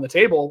phone on the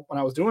table when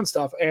I was doing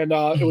stuff, and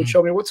it would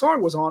show me what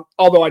song was on,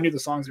 although I knew the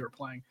songs they were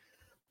playing.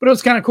 But it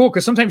was kind of cool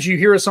because sometimes you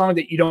hear a song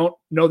that you don't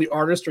know the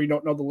artist or you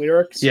don't know the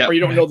lyrics or you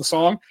don't know the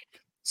song.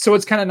 So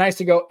it's kind of nice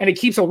to go, and it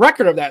keeps a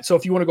record of that. So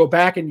if you want to go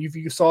back and if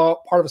you saw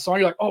part of a song,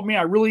 you're like, oh man,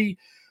 I really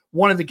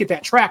wanted to get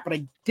that track, but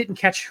I didn't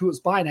catch who it was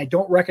by and I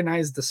don't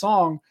recognize the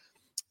song.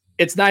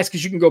 It's nice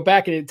because you can go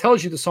back and it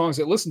tells you the songs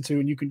that listen to,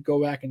 and you can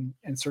go back and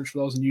search for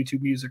those in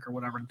YouTube Music or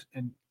whatever.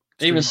 And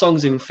even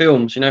songs in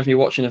films, if you're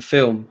watching a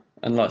film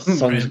and like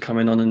songs are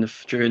coming on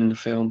during the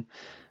film,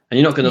 and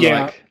you're not going to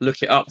like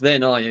look it up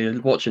then, are you?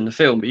 You're watching the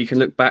film, but you can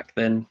look back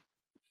then.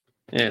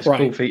 Yeah, it's a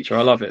cool feature.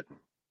 I love it.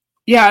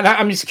 Yeah, and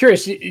I'm just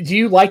curious. Do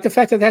you like the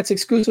fact that that's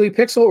exclusively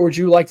Pixel, or would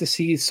you like to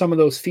see some of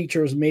those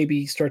features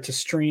maybe start to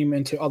stream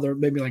into other,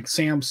 maybe like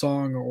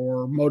Samsung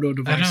or Moto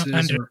devices? I don't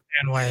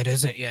understand why it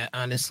isn't yet,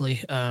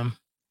 honestly.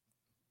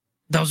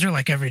 Those are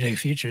like everyday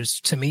features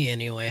to me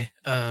anyway.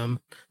 The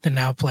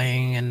now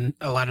playing and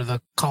a lot of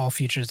the call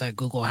features that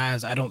Google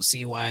has, I don't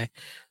see why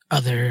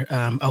other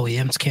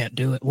OEMs can't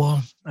do it.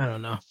 Well, I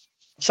don't know.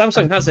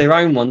 Samsung has their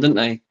own one, didn't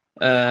they?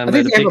 I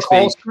think they have a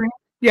call screen.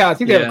 Yeah, I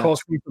think they have a call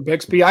screen for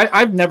Bixby.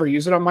 I've never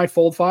used it on my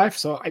Fold 5,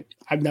 so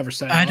I've never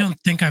set it I don't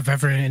think I've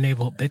ever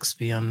enabled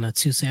Bixby on the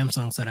two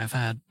Samsungs that I've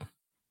had.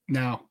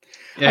 No.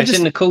 Yeah, it's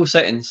in the call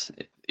settings.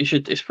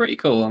 It's pretty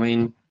cool. I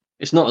mean,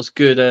 it's not as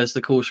good as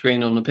the call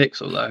screen on the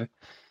Pixel though.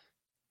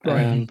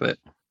 Right. But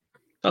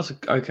that's an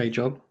okay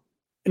job.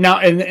 Now,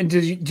 and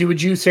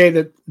would you say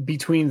that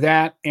between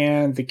that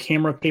and the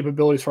camera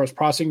capability as far as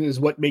processing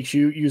is what makes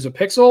you use a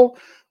Pixel,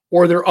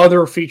 or are there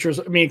other features?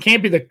 I mean, it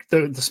can't be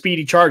the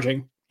speedy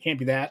charging. Can't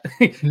be that.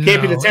 Can't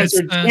be the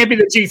Tensor. Can't be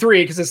the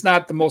G3 because it's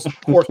not the most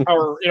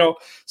horsepower.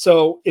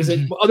 So is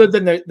it other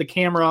than the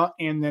camera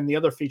and then the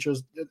other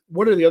features?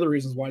 What are the other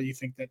reasons why you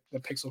think that the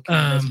Pixel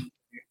can?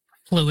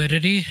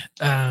 Fluidity,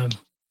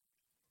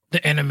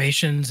 the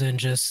animations, and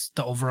just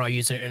the overall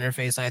user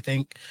interface, I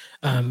think,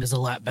 is a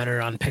lot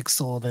better on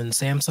Pixel than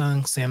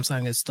Samsung.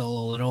 Samsung is still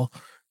a little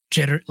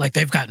jitter, like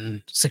they've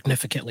gotten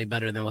significantly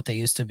better than what they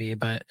used to be,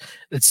 but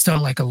it's still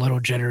like a little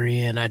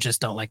jittery, and I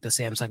just don't like the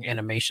Samsung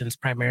animations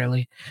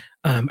primarily.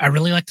 I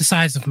really like the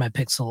size of my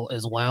Pixel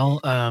as well.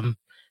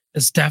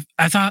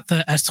 I thought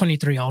the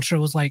S23 Ultra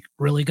was like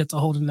really good to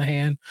hold in the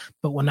hand,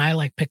 but when I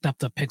like picked up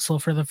the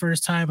Pixel for the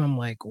first time, I'm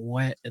like,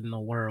 what in the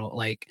world?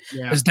 Like,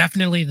 it's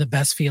definitely the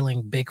best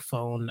feeling big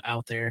phone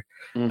out there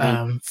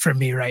for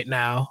me right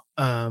now.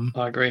 I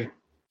agree.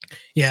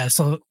 Yeah,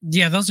 so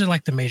those are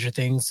like the major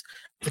things: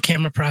 the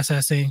camera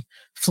processing,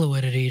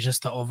 fluidity,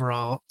 just the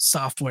overall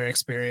software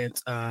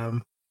experience. I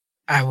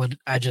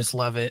just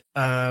love it.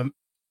 I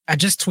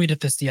just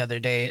tweeted this the other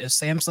day. If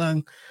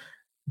Samsung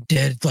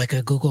did like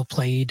a Google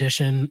Play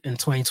edition in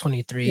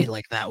 2023,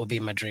 like that would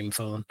be my dream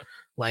phone.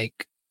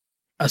 Like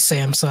a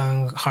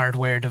Samsung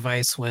hardware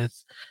device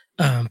with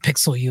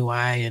Pixel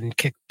UI and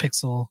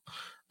Pixel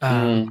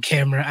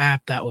camera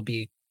app, that would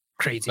be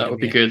crazy. That would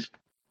be good.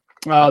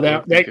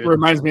 That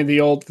reminds me of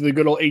the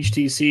good old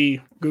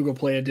HTC Google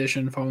Play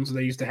Edition phones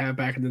they used to have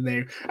back in the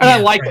day. And I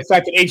like the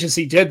fact that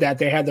HTC did that.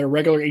 They had their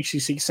regular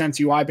HTC Sense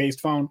UI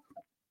based phone,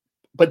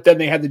 but then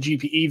they had the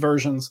GPE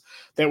versions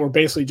that were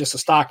basically just a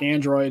stock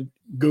Android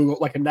Google,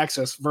 like a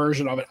Nexus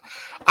version of it.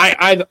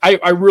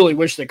 I really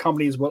wish that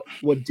companies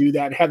would do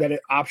that, have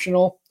that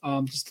optional.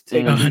 Just to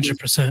take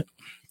 100%.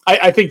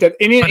 I think that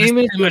any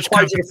too much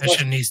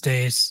competition these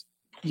days.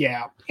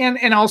 Yeah,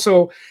 and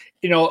also,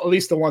 at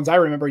least the ones I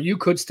remember, you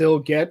could still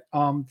get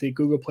the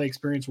Google Play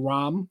Experience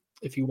ROM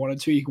if you wanted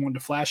to. You wanted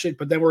to flash it,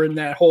 but then we're in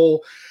that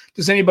whole,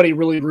 does anybody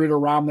really root or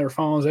ROM their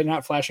phones? They're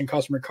not flashing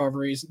custom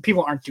recoveries.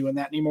 People aren't doing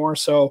that anymore.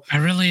 So I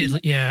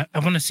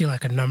want to see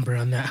like a number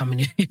on that. How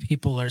many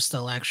people are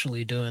still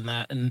actually doing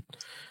that in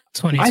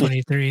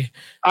 2023?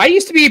 I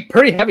used to be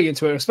pretty heavy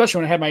into it, especially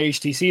when I had my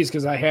HTCs,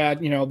 because I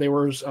had, there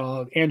was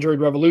Android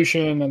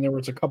Revolution, and there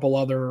was a couple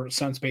other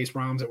Sense-based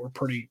ROMs that were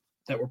pretty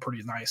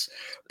nice.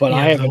 But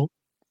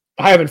I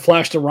I haven't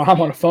flashed a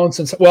ROM on a phone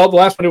since. Well, the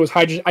last one it was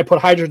hydrogen. I put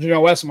hydrogen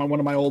OS on one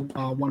of my old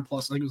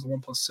OnePlus. I think it was the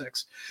OnePlus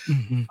 6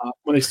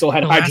 when they still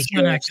had hydrogen.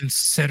 The last one I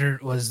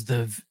considered was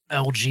the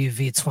LG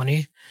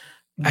V20.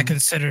 I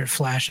considered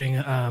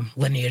flashing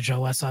Lineage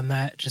OS on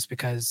that just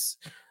because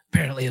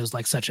apparently it was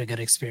like such a good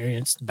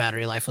experience. The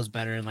battery life was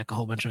better and like a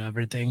whole bunch of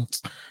everything.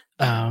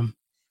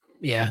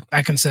 Yeah,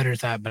 I considered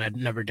that, but I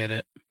never did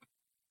it.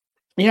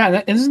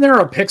 Yeah, isn't there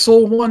a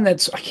Pixel one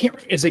that's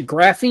is it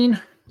Graphene?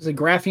 Is it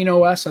Graphene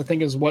OS? I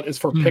think is what is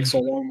for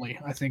Pixel only.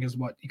 I think is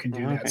what you can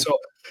do that. So,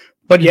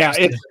 but yeah,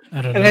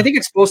 I think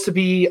it's supposed to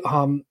be.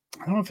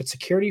 I don't know if it's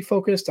security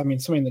focused. I mean,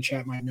 somebody in the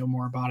chat might know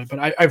more about it,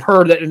 but I've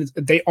heard that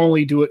they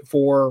only do it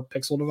for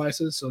Pixel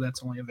devices, so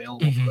that's only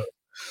available. For,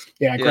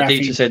 Graphene.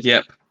 Teacher said,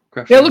 "Yep."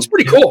 Graphene. Yeah, it looks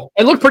pretty cool.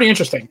 It looked pretty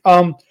interesting.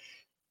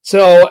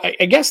 So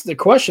I guess the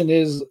question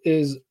is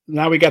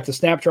now we got the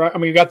Snapdragon. I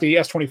mean, we got the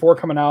S24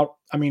 coming out.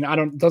 I mean,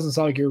 it doesn't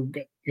sound like you're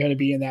going to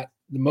be in the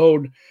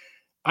mode.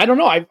 I don't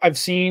know. I've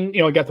seen,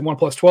 we got the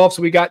OnePlus 12.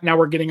 So now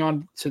we're getting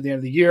on to the end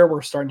of the year.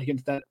 We're starting to get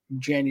into that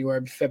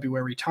January,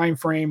 February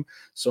timeframe.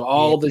 So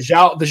all the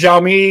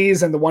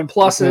Xiaomi's and the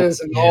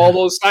OnePluses and all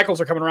those cycles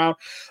are coming around.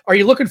 Are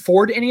you looking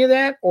forward to any of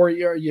that? Or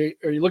are you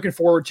looking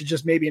forward to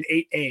just maybe an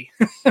 8A,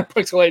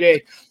 Pixel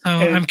 8A?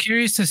 I'm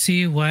curious to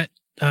see what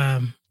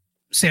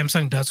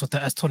Samsung does with the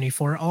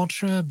S24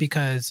 Ultra,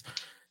 because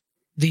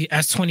the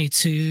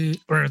S22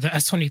 or the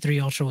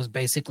S23 Ultra was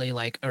basically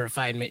like a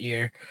refinement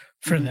year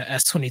for the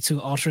S22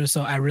 Ultra.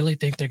 So I really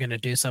think they're going to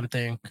do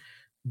something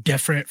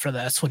different for the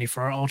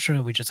S24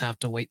 Ultra. We just have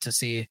to wait to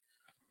see.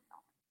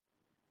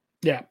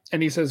 Yeah.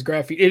 And he says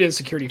Graphene, it is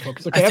security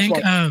focused. Okay, I think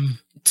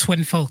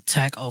Twinfold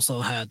Tech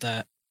also had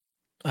that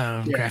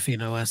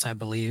Graphene OS, I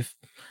believe.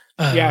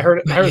 I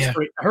heard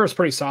it's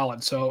pretty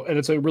solid. So, and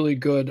it's a really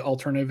good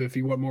alternative if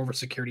you want more of a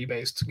security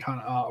based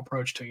kind of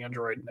approach to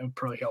Android. It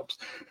really helps.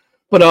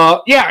 But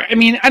I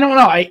mean, I don't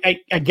know.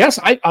 I guess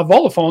of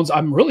all the phones,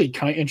 I'm really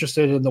kind of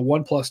interested in the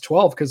OnePlus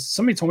 12 because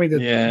somebody told me that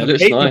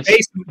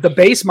the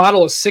base model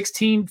is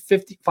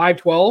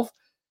 165512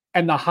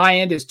 and the high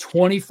end is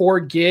 24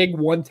 gig,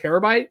 1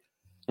 terabyte.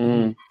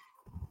 Dude,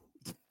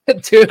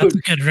 that's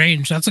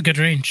a good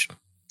range.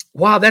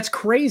 Wow, that's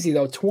crazy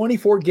though.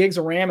 24 gigs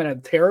of RAM and a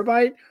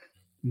terabyte.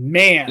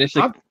 Man,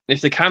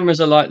 if the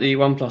cameras are like the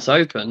OnePlus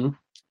Open,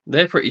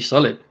 they're pretty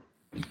solid.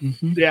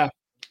 Yeah.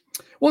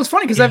 Well, it's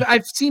funny because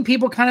I've seen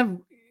people kind of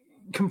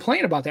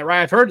complain about that,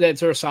 right? I've heard that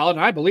they're solid,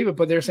 and I believe it,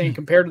 but they're saying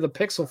compared to the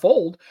Pixel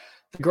Fold,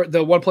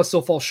 the OnePlus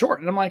still falls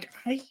short. And I'm like,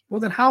 hey, well,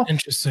 then how?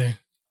 Interesting.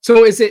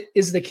 So is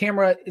the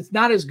camera? It's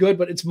not as good,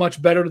 but it's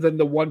much better than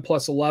the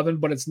OnePlus 11,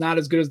 but it's not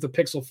as good as the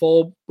Pixel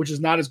Fold, which is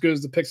not as good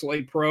as the Pixel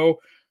 8 Pro,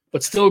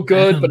 but still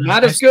good, but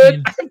not as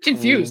good. I'm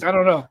confused. I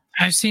don't know.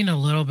 I've seen a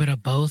little bit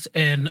of both,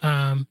 and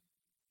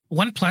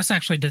OnePlus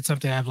actually did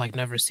something I've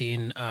never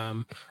seen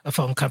a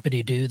phone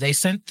company do. They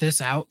sent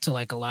this out to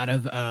a lot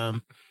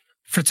of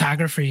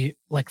photography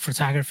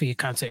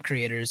content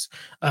creators,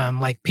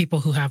 like people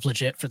who have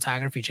legit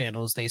photography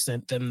channels. They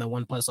sent them the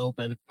OnePlus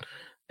Open,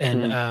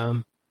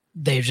 and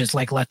they've just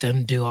let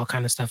them do all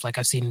kind of stuff.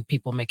 I've seen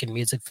people making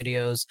music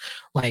videos,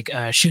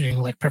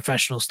 shooting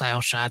professional style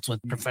shots with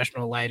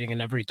professional lighting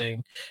and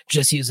everything,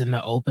 just using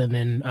the Open.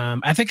 And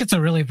I think it's a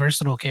really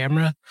versatile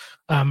camera.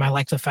 I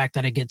like the fact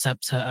that it gets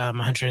up to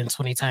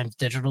 120 times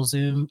digital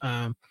zoom.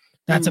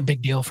 That's a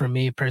big deal for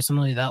me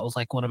personally. That was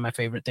one of my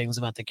favorite things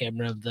about the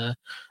camera of the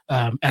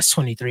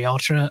S23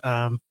 Ultra.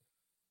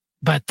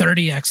 But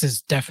 30x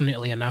is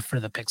definitely enough for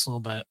the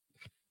Pixel. But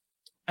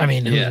I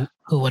mean,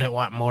 who wouldn't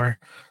want more?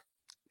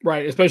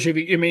 Right, especially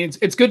if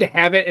it's good to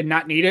have it and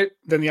not need it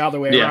than the other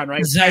way around, right?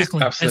 Exactly.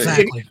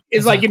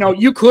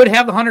 It's you could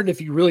have the 100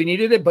 if you really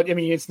needed it, but I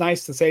mean, it's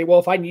nice to say, well,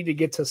 if I need to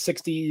get to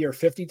 60 or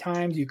 50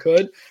 times, you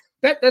could.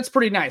 That's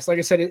pretty nice. Like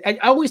I said, I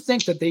always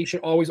think that they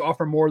should always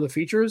offer more of the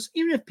features,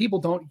 even if people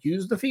don't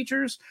use the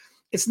features.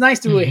 It's nice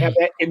to really have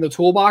that in the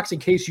toolbox in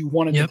case you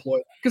want to deploy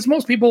it, because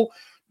most people.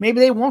 Maybe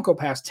they won't go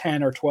past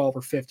 10 or 12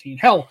 or 15.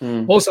 Hell,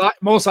 most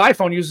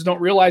iPhone users don't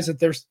realize that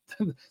there's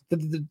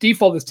the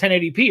default is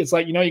 1080p. It's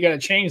you got to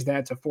change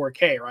that to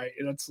 4K, right?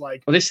 And it's well,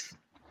 this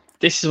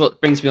is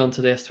what brings me on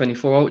to the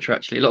S24 Ultra.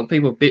 Actually, a lot of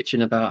people are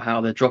bitching about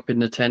how they're dropping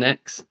the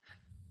 10x,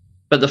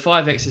 but the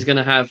 5x is going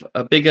to have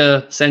a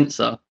bigger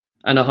sensor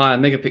and a higher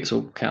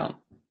megapixel count.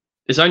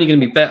 It's only going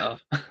to be better.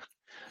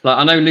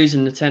 I know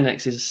losing the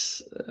 10x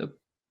is a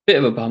bit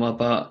of a bummer,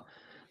 but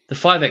the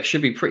 5x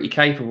should be pretty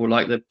capable.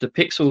 The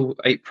Pixel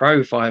 8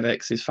 Pro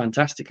 5x is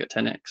fantastic at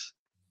 10x,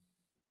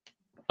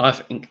 I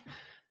think.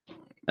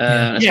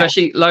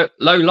 Especially low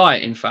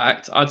light, in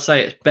fact, I'd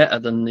say it's better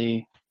than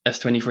the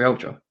S23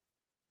 Ultra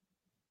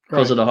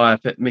because of the higher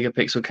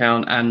megapixel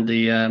count and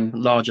the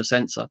larger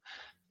sensor.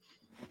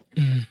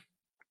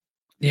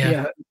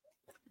 Yeah.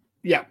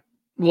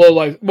 Well,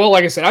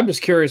 like I said, I'm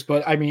just curious,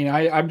 but I mean,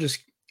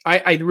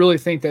 I really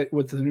think that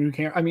with the new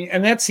camera, I mean,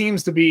 and that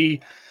seems to be.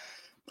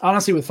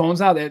 Honestly, with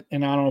phones now, and I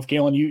don't know if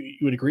Gaylon, you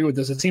would agree with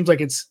this. It seems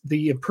like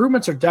the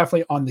improvements are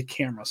definitely on the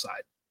camera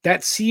side.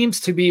 That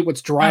seems to be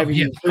what's driving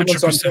the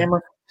improvements 100%. On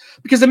camera.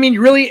 Because I mean,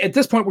 really, at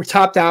this point, we're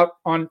topped out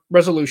on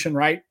resolution,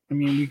 right? I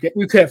mean,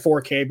 we could have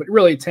 4K, but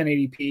really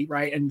 1080p,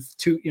 right? And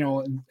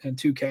and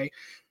 2K.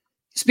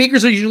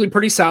 Speakers are usually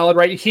pretty solid,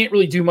 right? You can't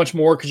really do much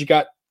more because you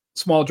got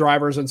small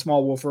drivers and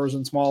small woofers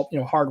and small,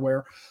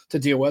 hardware to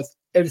deal with.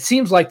 And it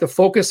seems like the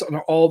focus on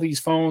all these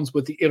phones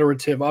with the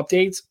iterative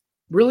updates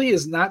really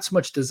is not so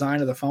much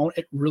design of the phone.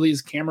 It really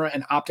is camera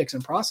and optics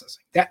and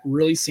processing. That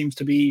really seems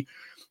to be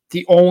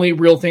the only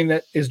real thing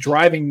that is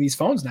driving these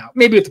phones now.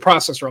 Maybe with the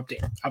processor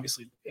update,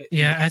 obviously.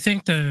 Yeah, I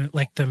think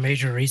the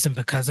major reason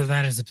because of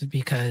that is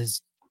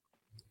because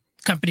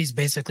companies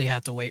basically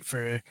have to wait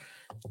for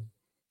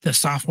the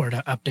software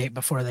to update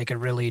before they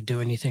could really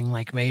do anything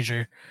like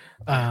major.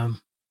 I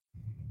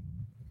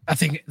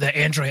think the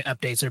Android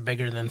updates are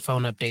bigger than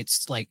phone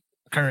updates, like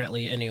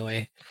currently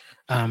anyway,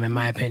 in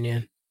my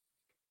opinion.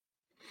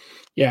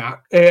 Yeah,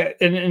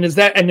 and is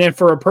that, and then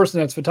for a person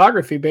that's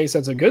photography based,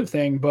 that's a good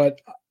thing.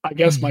 But I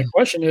guess my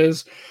question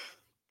is,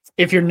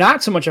 if you're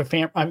not so much a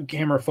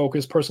camera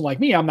focused person like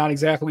me, I'm not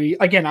exactly.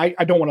 Again, I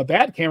don't want a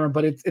bad camera,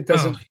 but it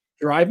doesn't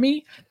drive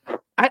me.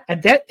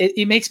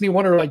 It makes me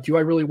wonder, like, do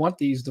I really want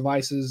these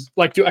devices?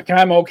 Like,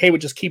 I'm okay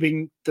with just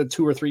keeping the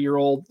 2 or 3 year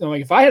old?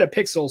 Like, if I had a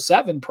Pixel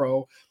 7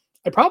 Pro,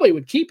 I probably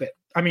would keep it.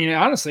 I mean,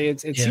 honestly,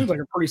 it seems like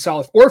a pretty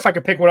solid. Or if I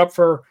could pick one up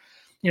for,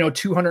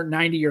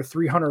 $290 or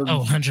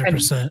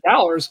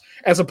 $300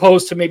 as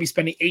opposed to maybe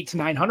spending $800 to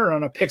 $900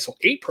 on a Pixel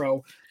 8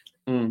 Pro.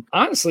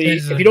 Honestly,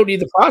 if you don't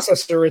need the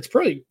processor, it's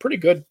pretty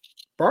good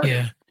bargain.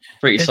 Yeah,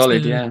 pretty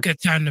solid. Yeah,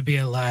 good time to be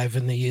alive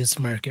in the used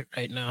market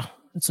right now.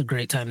 It's a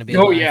great time to be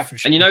alive. Oh yeah, for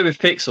sure. And with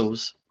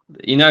Pixels,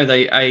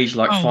 they age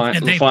like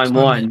fine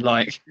wine.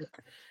 Like,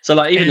 so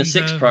like even the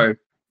 6 Pro,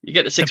 you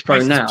get the 6 Pro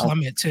now.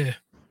 Plummet too.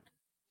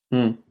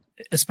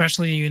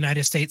 Especially in the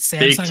United States,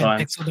 Samsung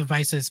and Pixel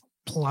devices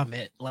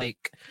plummet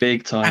like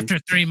big time. After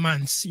 3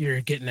 months,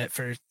 you're getting it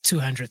for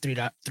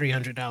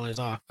 $300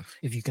 off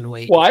if you can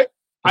wait. Well,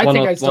 I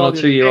think I saw a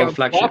 2-year-old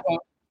flagship.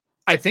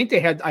 I think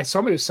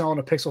somebody was selling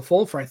a Pixel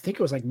Fold for, I think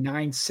it was like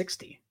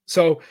 $960.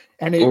 So,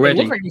 and it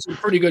looked like it's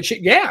pretty good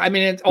shit. Yeah, I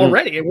mean, it's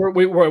already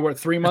we're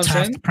 3 months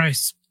half in. The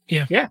price.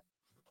 Yeah.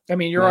 I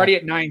mean, you're already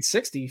at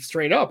 $960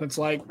 straight up. It's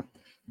like,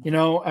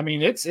 I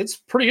mean, it's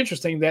pretty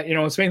interesting that it's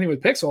the same thing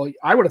with Pixel.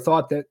 I would have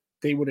thought that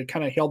they would have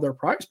kind of held their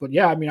price, but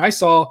yeah, I mean, I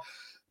saw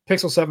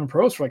Pixel 7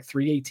 Pros for like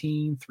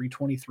 $318,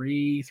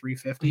 $323,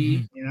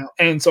 $350,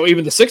 and so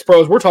even the 6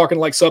 Pros, we're talking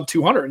like sub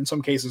 200 in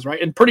some cases,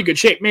 right? In pretty good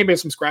shape, maybe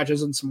some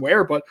scratches and some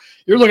wear, but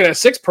you're looking at a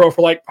 6 Pro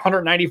for like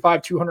 $195,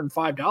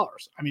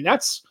 $205. I mean,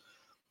 that's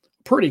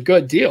a pretty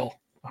good deal.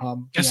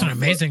 That's an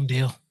amazing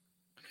deal,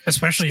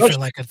 especially for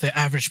like the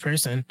average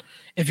person.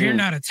 If you're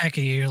not a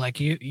techie, you're like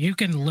you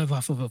can live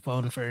off of a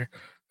phone for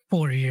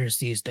 4 years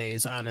these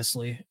days.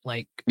 Honestly,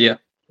 like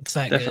it's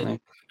that definitely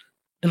good.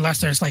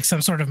 Unless there's like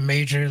some sort of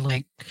major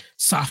like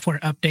software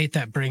update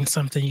that brings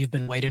something you've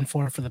been waiting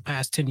for the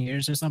past 10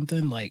 years or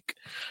something, like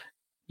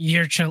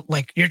you're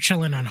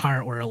chilling on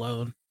hardware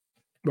alone.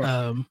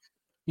 Right.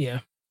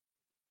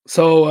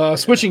 So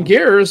switching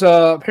gears,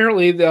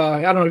 apparently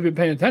I don't know if you've been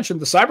paying attention,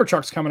 the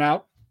Cybertruck's coming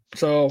out.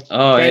 So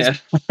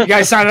you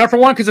guys signing up for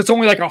one because it's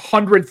only like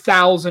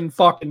 $100,000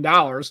 fucking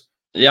dollars.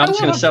 Yeah, I'm just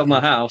gonna sell my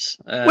house.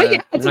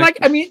 It's like,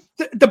 I mean,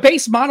 the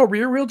base model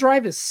rear wheel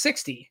drive is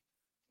 60.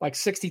 Like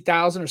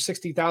 60,000 or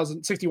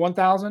 60,000,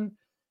 61,000.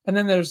 And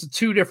then there's the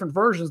 2 different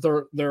versions.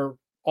 They're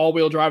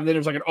all-wheel drive. And then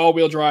there's like an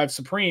all-wheel drive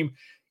Supreme.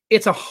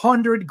 It's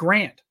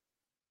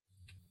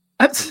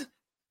 $100,000.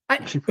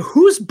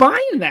 Who's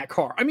buying that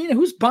car? I mean,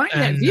 who's buying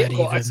that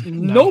vehicle?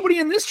 Nobody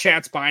in this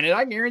chat's buying it.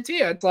 I guarantee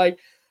you. It's like,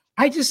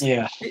 I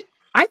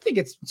think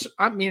it's,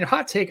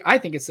 hot take. I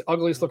think it's the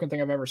ugliest looking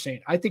thing I've ever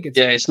seen. I think it's.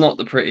 Yeah, it's not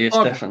the prettiest,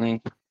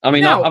 definitely. I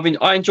mean,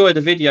 I enjoy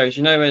the videos,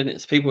 when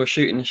it's people are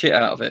shooting the shit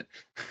out of it.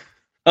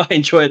 I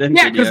enjoy them.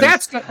 Yeah, because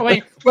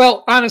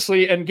well,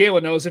 honestly, and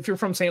Gaylon knows, if you're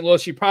from St.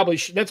 Louis, you probably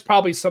that's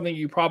probably something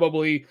you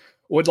probably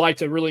would like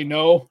to really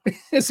know,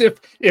 is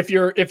if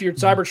your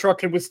Cybertruck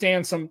can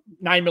withstand some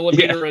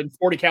 9mm and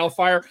 40 cal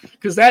fire,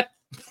 because that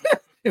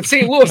in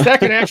St. Louis that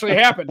can actually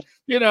happen.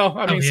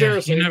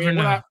 Seriously, you never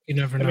know. You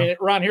never know. I mean,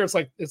 around here it's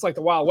like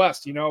the Wild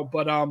West,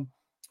 but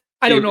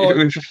I don't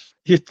know.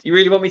 You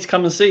really want me to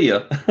come and see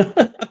you?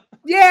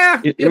 Yeah,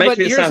 it makes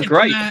it sound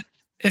great.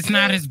 It's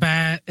not as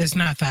bad. It's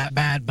not that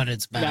bad, but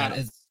it's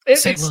bad.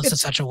 St. Louis is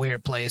such a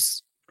weird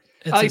place.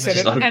 Like I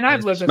said, and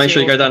I've lived in make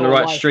sure you go down the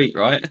right street,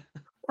 right?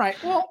 Right.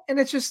 Well, and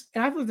it's just,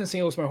 and I've lived in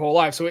St. Louis my whole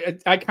life, so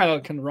I kind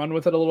of can run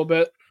with it a little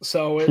bit.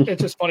 So it's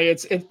just funny.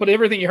 But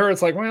everything you heard,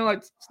 it's like, well,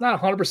 it's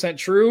not 100%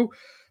 true,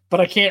 but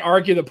I can't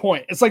argue the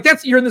point. It's like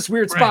you're in this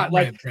weird spot.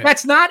 Right.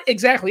 That's not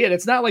exactly it.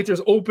 It's not like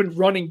there's open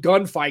running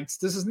gunfights.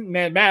 This isn't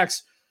Mad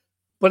Max,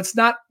 but it's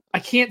not. I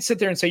can't sit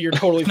there and say you're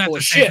totally full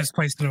of shit.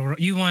 Place in the world.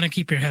 You want to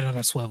keep your head on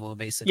a swivel,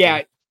 basically.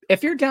 Yeah.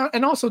 If you're down,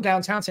 and also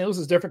downtown St. Louis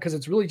is different because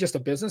it's really just a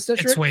business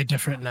district. It's way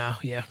different now.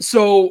 Yeah.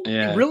 So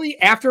really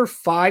after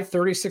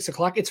 5:30, 6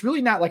 o'clock, it's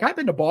really not like, I've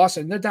been to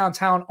Boston. They're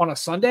downtown on a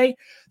Sunday.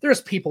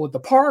 There's people at the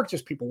park.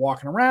 There's people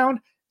walking around.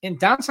 In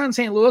downtown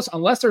St. Louis,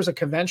 unless there's a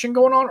convention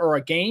going on or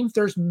a game,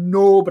 there's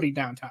nobody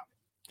downtown.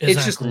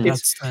 It's just a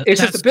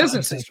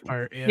business district.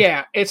 Part,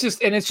 yeah, it's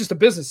just a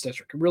business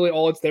district. Really,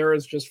 all it's there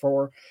is just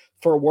for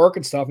work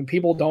and stuff. And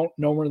people don't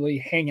normally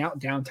hang out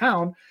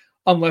downtown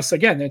unless,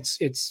 again,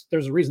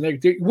 there's a reason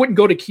they wouldn't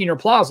go to Keener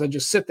Plaza and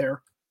just sit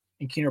there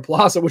in Keener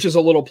Plaza, which is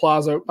a little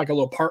plaza, like a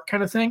little park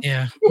kind of thing.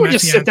 Yeah, we would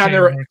just sit down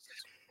there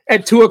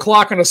at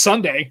 2:00 on a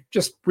Sunday,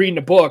 just reading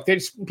a book.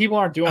 People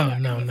aren't doing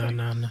that.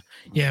 No.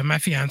 Yeah, my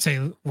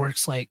fiance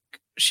works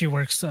she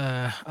works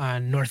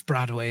on North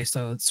Broadway,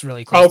 so it's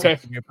really close to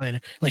your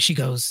planet. Like she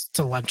goes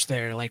to lunch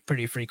there like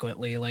pretty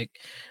frequently. Like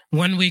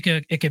 1 week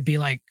it could be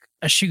like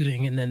a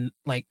shooting, and then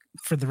like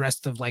for the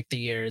rest of like the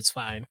year it's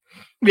fine.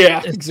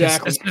 Yeah,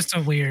 exactly. It's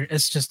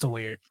just a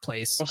weird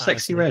place. What's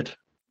Sexy Red?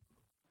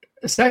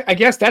 I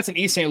guess that's in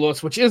East St.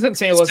 Louis, which isn't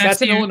St. Louis.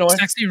 That's in Illinois.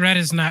 Sexy Red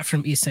is not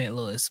from East St.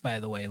 Louis, by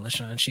the way,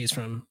 LaShawn. She's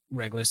from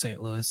regular St.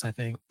 Louis, I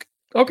think.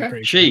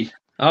 Okay. She.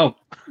 Oh.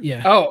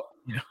 Yeah. Oh.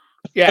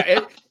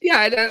 Yeah.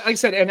 Like I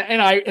said,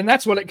 and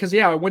that's what because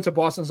I went to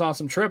Boston on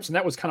some trips, and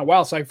that was kind of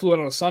wild. So I flew in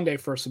on a Sunday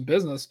for some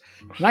business,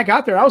 and I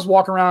got there. I was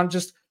walking around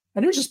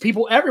and there's just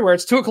people everywhere.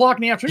 It's 2:00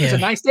 in the afternoon. Yeah.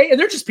 It's a nice day, and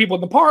there's just people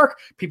in the park,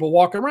 people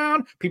walking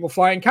around, people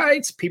flying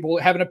kites, people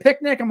having a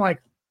picnic. I'm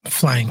like,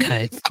 flying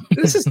kites.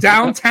 This is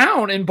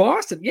downtown in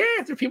Boston. Yeah,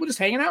 there are people just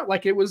hanging out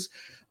like it was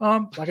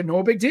like a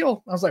no big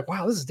deal. I was like,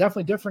 wow, this is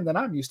definitely different than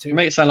I'm used to. You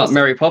make it sound like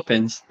Mary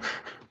Poppins.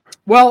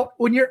 Well,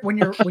 when you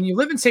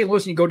live in St.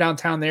 Louis and you go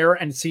downtown there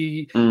and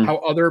see how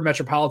other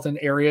metropolitan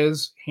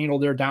areas handle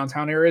their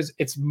downtown areas,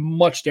 it's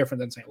much different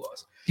than St.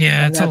 Louis.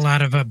 Yeah, it's a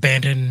lot of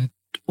abandoned.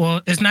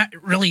 Well, it's not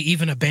really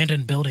even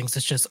abandoned buildings.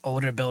 It's just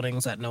older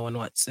buildings that no one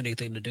wants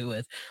anything to do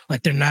with.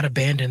 Like they're not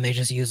abandoned. They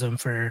just use them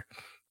for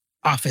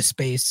office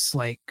space,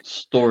 like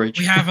storage.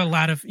 We have a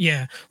lot of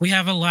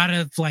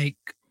like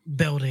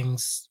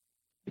buildings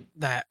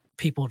that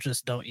people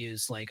just don't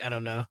use. Like, I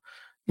don't know.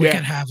 We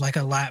could have like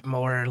a lot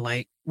more,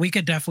 like we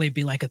could definitely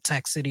be like a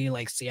tech city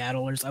like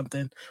Seattle or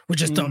something. We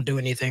just don't do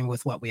anything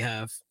with what we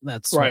have.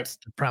 That's right. What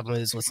the problem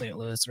is with St.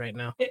 Louis right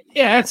now.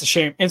 Yeah, it's a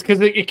shame. It's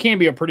because it can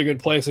be a pretty good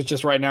place. It's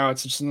just right now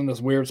it's just in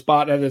this weird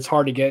spot and it's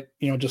hard to get,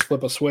 just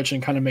flip a switch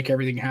and kind of make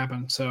everything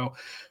happen. So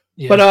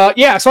yeah.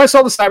 But so I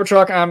saw the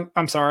Cybertruck.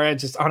 I'm sorry, I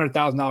just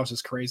 $100,000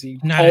 is crazy.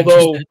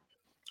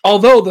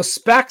 Although the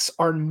specs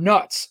are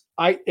nuts.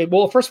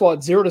 First of all,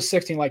 it's 0 to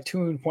 60 in like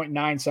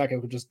 2.9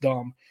 seconds, which is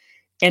dumb.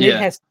 And it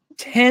has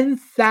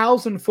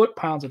 10,000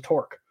 foot-pounds of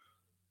torque.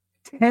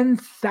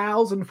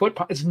 10,000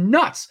 foot-pounds. It's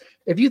nuts.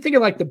 If you think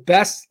of like the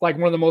best, like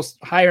one of the most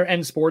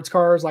higher-end sports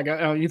cars, like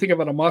you think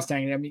about a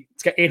Mustang, I mean,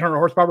 it's got 800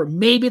 horsepower.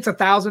 Maybe it's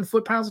 1,000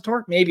 foot-pounds of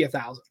torque. Maybe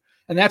 1,000.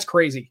 And that's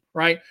crazy,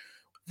 right?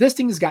 This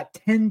thing has got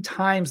 10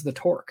 times the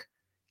torque.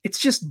 It's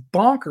just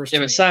bonkers. Yeah,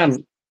 but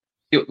Sam,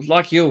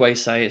 like you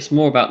always say, it's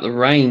more about the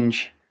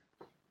range.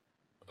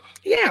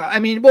 Yeah, I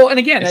mean, well, and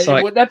again, that's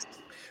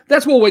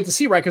what we'll wait to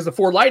see, right? Because the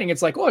Ford Lightning,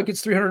 it's like, it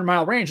gets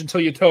 300-mile range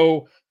until you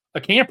tow a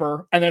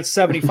camper, and that's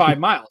 75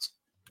 miles.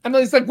 And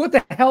then it's like, what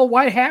the hell?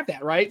 Why have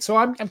that, right? So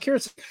I'm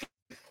curious.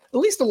 At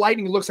least the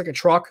Lightning looks like a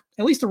truck.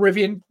 At least the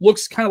Rivian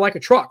looks kind of like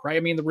a truck, right? I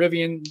mean, the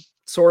Rivian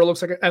sort of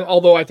looks like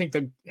although I think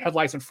the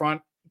headlights in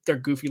front, they're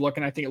goofy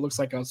looking. I think it looks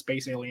like a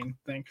space alien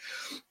thing.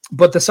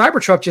 But the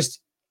Cybertruck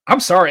I'm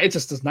sorry, it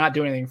just does not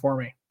do anything for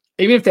me.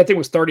 Even if that thing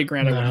was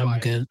 $30,000, I would buy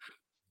it. Good.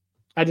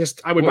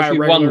 I would buy a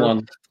regular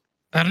one.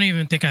 I don't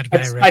even think I'd buy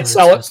a regular I'd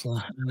sell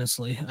Tesla,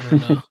 honestly. I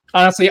don't know.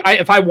 Honestly,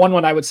 if I won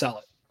one, I would sell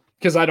it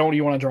because I don't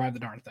even want to drive the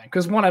darn thing.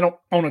 Because one, I don't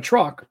own a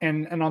truck,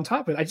 and on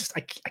top of it,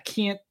 I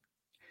can't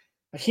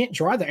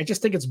drive that. I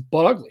just think it's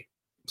butt ugly.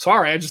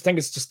 Sorry, I just think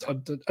it's just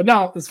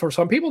no. It's for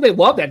some people, they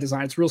love that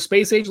design. It's real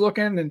space age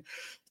looking, and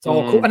it's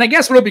all cool. And I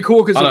guess it would be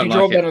cool because if you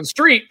drove that on the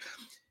street,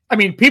 I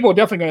mean, people are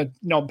definitely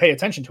going to pay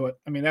attention to it.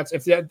 I mean,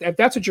 if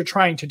that's what you're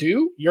trying to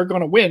do, you're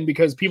going to win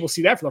because people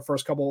see that for the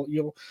first couple.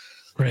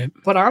 Right.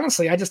 But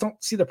honestly, I just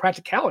don't see the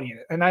practicality in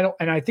it, and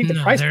I think the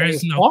price point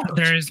is bonkers.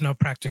 There is no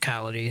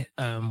practicality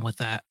with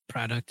that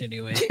product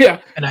anyway. Yeah,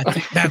 and I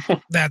think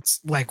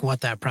that's like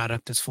what that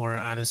product is for.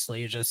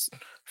 Honestly, just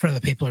for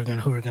the people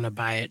who are gonna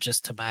buy it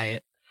just to buy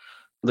it.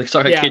 Looks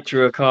like a kid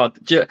drew a card.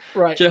 Do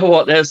you know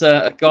what? There's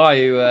a guy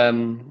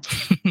who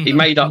he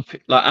made up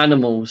like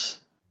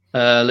animals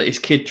that his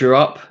kid drew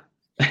up.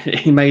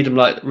 He made them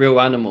like real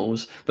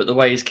animals, but the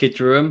way his kid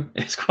drew them,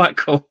 it's quite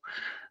cool.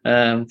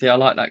 I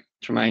like that,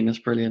 Tremaine. That's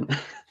brilliant.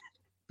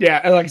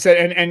 Yeah, and like I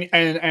said,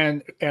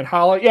 and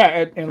Holly,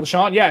 and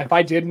LaShawn, if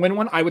I did win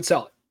one, I would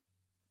sell it.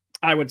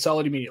 I would sell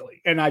it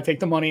immediately, and I'd take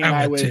the money and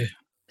I would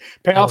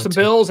pay off some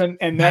bills, and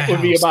that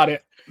would be about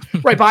it.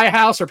 Right, buy a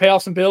house or pay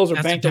off some bills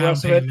or bank the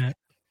rest of it.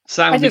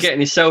 Sam would be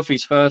getting his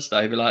selfies first,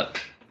 though. Be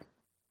like,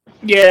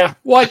 yeah.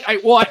 Well,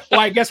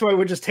 I guess I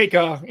would just take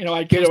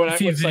I'd get a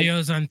few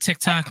videos on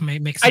TikTok,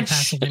 make some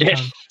passive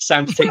income.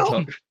 Sam's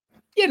TikTok.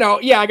 I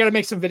got to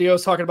make some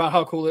videos talking about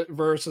how cool it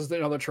versus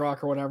the other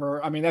truck or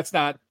whatever. I mean, that's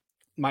not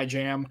my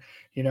jam,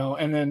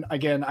 And then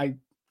again, I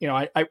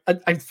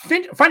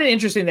find it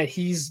interesting that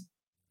he's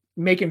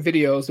making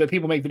videos, that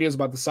people make videos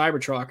about the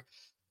Cybertruck.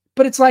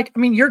 But it's like, I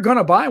mean, you're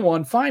gonna buy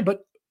one, fine,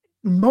 but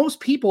most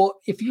people,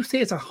 if you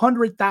say it's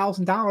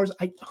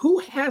 $100,000, who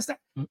has that?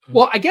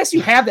 Well, I guess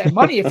you have that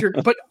money if you're,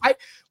 but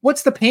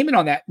what's the payment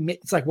on that?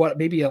 It's like what,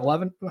 maybe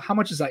 11? How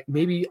much is that?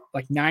 Maybe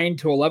like $900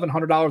 to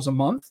 $1,100 a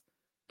month.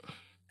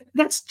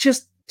 That's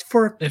just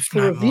for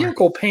a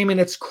vehicle payment.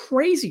 It's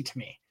crazy to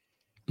me.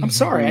 I'm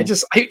sorry. It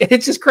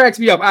just cracks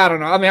me up. I don't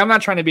know. I mean, I'm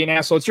not trying to be an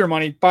asshole. It's your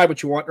money. Buy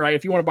what you want, right?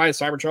 If you want to buy a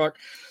Cybertruck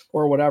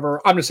or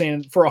whatever, I'm just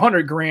saying for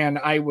 $100,000,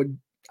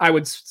 I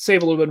would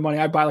save a little bit of money.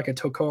 I'd buy like a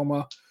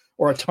Tacoma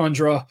or a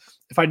Tundra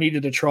if I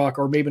needed a truck,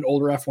 or maybe an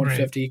older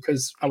F-150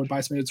 because I would buy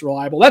something that's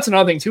reliable. That's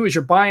another thing too, is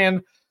you're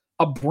buying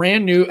a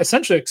brand new,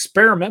 essentially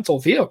experimental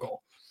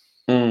vehicle.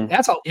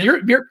 That's all.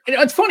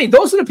 It's funny.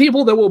 Those are the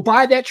people that will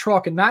buy that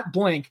truck and not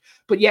blink,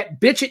 but yet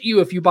bitch at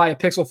you if you buy a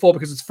Pixel Full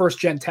because it's first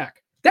gen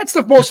tech. That's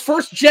the most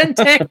first gen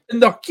tech in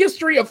the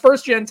history of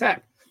first gen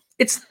tech.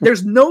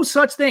 There's no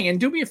such thing. And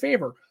do me a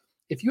favor.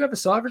 If you have a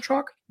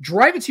Cybertruck,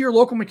 drive it to your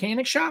local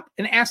mechanic shop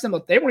and ask them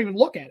if they won't even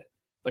look at it.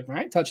 Like,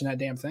 I ain't touching that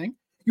damn thing.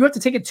 You have to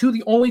take it to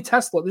the only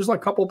Tesla. There's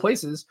like a couple of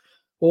places.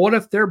 Well, what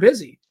if they're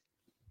busy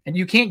and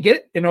you can't get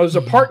it? And there's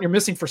a part and you're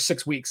missing for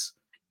 6 weeks.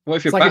 What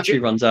if your battery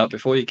runs out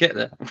before you get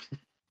there?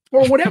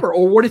 Or whatever.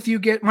 Or what if you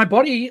get my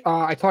buddy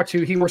I talked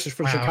to, he works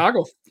for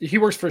Chicago. He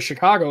works for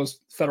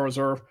Chicago's Federal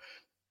Reserve.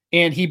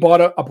 And he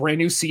bought a brand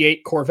new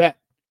C8 Corvette.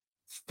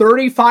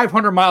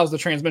 3,500 miles, the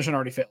transmission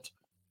already failed.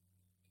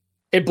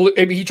 It blew.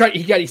 I mean, he got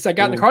in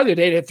the car the other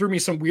day. And it threw me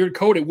some weird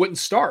code. It wouldn't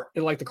start.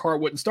 The car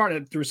wouldn't start.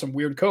 And it threw some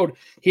weird code.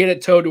 He had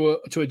it towed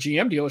to a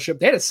GM dealership.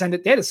 They had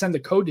to send the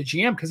code to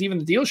GM because even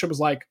the dealership was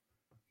like,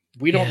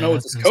 we don't know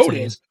what this code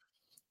is.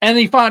 And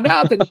he found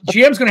out that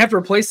GM's going to have to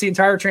replace the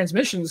entire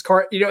transmission. This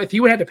car, if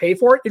he would have to pay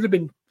for it, it would have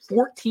been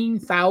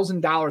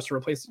 $14,000 to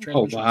replace the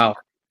transmission. Oh wow,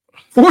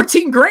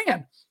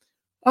 $14,000.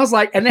 I was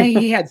like, and then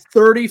he had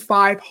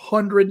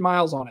 3,500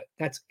 miles on it.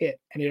 That's it.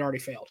 And it already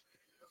failed.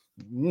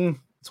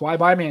 That's why I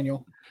buy a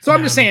manual. So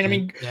I'm just saying, I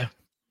mean,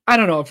 I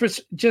don't know if it's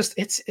just,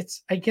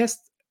 I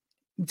guess,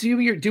 do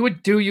you,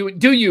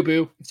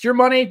 boo. It's your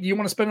money. You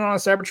want to spend it on a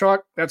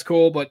Cybertruck? That's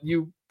cool. But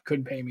you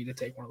couldn't pay me to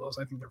take one of those.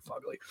 I think they're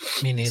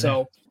fugly. Me neither.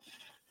 So,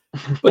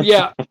 but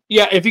yeah,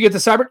 if you get the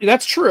Cyber,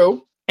 that's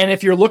true. And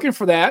if you're looking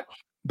for that,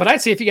 but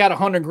I'd say if you got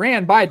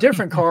 $100,000, buy a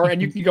different car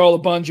and you can get all the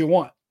buns you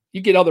want.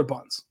 You get other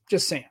buns.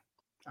 Just saying.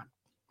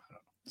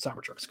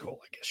 Cybertruck's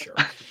cool, I guess. Sure.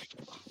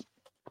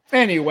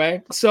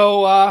 Anyway,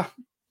 so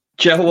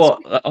do you know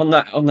what?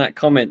 On that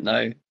comment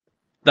though,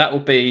 that will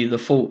be the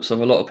faults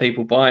of a lot of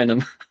people buying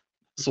them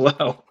as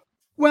well.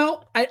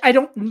 Well, I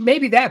don't,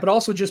 maybe that, but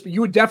also just you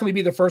would definitely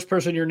be the first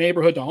person in your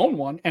neighborhood to own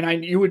one,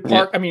 and you would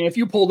park. Yeah. I mean, if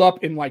you pulled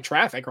up in like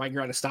traffic, right,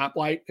 you're at a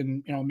stoplight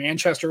in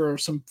Manchester or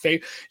some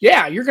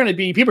you're going to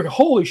be people.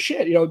 Holy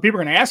shit, people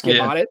are going to ask you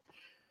about it.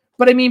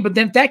 But I mean, but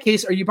then in that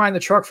case, are you buying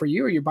the truck for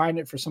you, or are you buying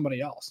it for somebody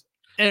else?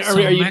 So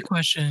my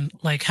question,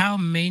 like, how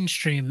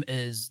mainstream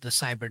is the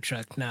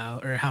Cybertruck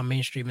now, or how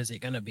mainstream is it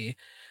going to be?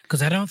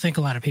 Because I don't think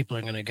a lot of people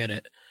are going to get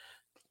it.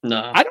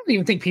 No, I don't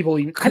even think people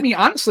even. I mean,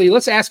 honestly,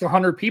 let's ask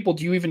 100 people.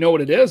 Do you even know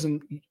what it is?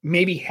 And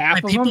maybe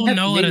half of people them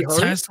know what a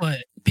Tesla.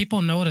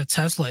 People know what a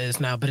Tesla is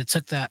now, but it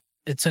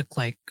took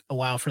like a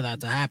while for that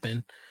to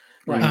happen.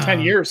 Right,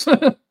 10 years.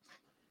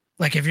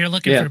 Like, if you're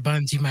looking for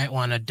buns, you might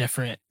want a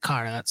different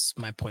car. That's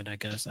my point, I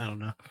guess. I don't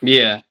know.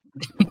 Yeah.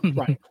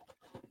 Right.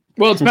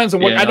 Well, it depends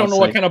on what. I don't know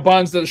what kind of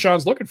buns that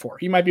Sean's looking for.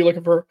 He might be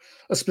looking for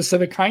a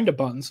specific kind of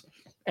buns,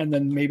 and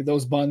then maybe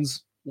those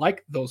buns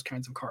like those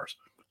kinds of cars.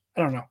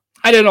 I don't know.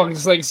 I don't know.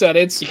 Because like I said,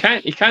 it's you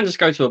can't just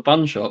go to a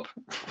bun shop.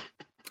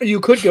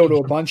 You could go to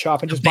a bun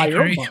shop and just buy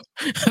your own bun.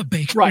 A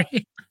bakery.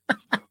 Right.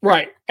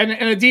 Right. And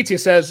Aditya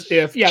says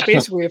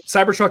basically if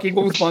Cybertruck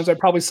equals buns, I'd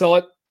probably sell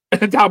it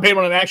down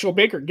payment on an actual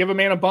baker. Give a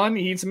man a bun,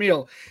 he eats a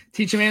meal.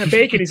 Teach a man to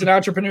bake, and he's an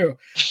entrepreneur.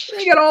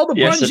 You got all the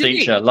buns you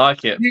need.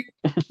 Like it.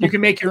 You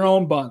can make your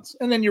own buns,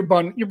 and then you're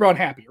bun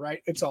happy,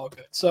 right? It's all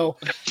good. So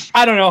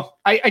I don't know.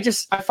 I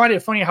find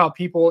it funny how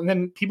people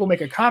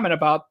make a comment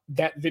about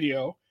that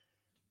video.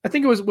 I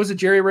think it was it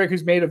Jerry Rick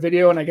who's made a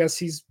video, and I guess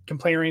he's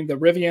comparing the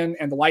Rivian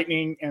and the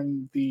Lightning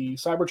and the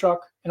Cybertruck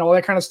and all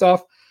that kind of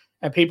stuff.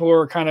 And people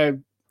are kind of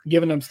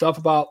giving them stuff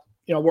about,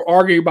 we're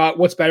arguing about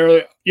what's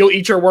better. You'll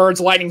eat your words.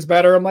 Lightning's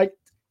better. I'm like,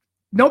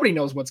 nobody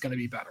knows what's going to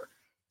be better.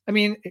 I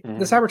mean,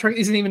 the Cybertruck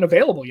isn't even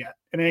available yet.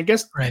 And I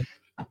guess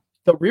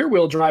the rear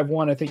wheel drive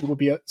one, I think it would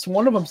be so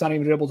one of them's not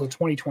even available till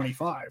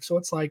 2025. So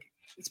it's like,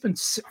 it's been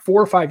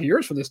 4 or 5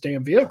 years for this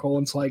damn vehicle.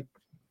 And it's like,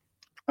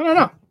 I don't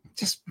know.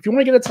 Just if you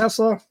want to get a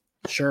Tesla,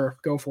 sure,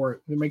 go for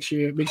it. It makes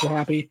you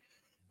happy.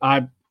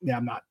 I'm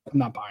not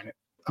buying it.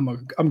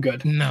 I'm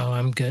good. No,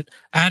 I'm good.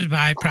 I'd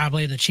buy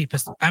probably the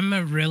cheapest. I'm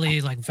a really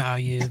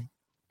value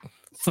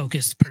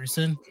focused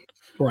person.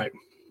 Right.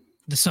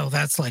 So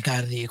that's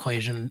out of the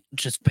equation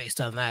just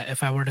based on that.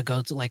 If I were to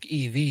go to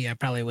EV, I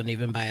probably wouldn't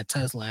even buy a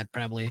Tesla. I'd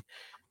probably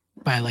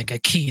buy a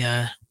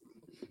Kia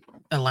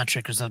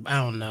electric or something.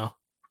 I don't know.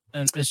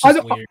 It's just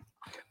weird.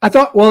 I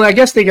thought. Well, I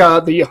guess the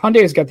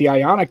Hyundai's got the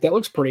Ioniq. That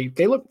looks pretty.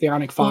 They look the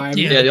Ioniq 5.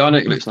 Yeah, the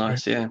Ioniq looks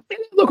nice. Yeah, they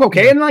look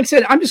okay. And like I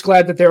said, I'm just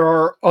glad that there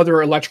are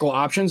other electrical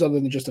options other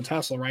than just a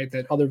Tesla, right?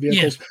 That other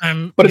vehicles.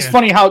 But it's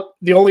funny how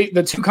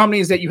the two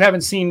companies that you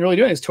haven't seen really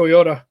doing is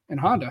Toyota and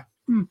Honda.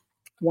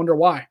 Wonder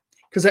why?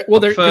 Because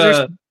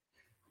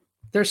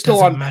they're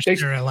still on their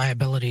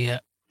reliability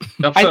yet.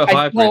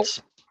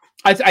 Hybrids.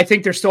 I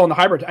think they're still on the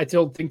hybrid. I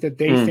still think that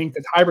they think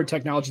that hybrid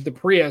technology, the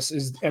Prius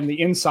and the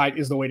Insight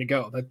is the way to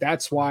go.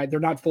 That's why they're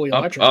not fully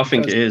electric. I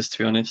think it is, to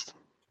be honest.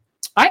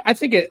 I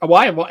think it.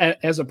 Well,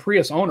 as a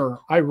Prius owner,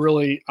 I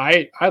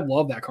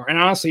love that car. And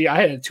honestly,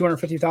 I had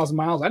 250,000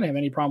 miles. I didn't have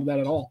any problem with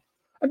that at all.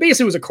 I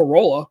basically was a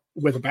Corolla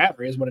with a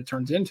battery, is what it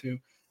turns into.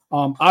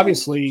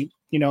 Obviously,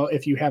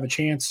 if you have a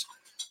chance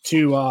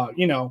to,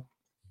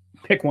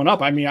 pick one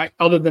up. I mean,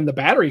 other than the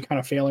battery kind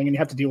of failing and you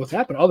have to deal with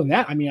that. But other than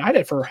that, I mean, I had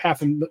it for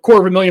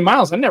quarter of a million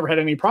miles. I never had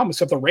any problem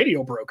except the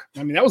radio broke.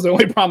 I mean, that was the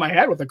only problem I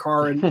had with the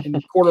car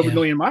in quarter of a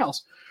million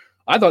miles.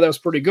 I thought that was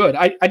pretty good.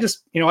 I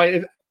just,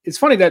 it's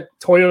funny that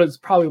Toyota is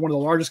probably one of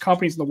the largest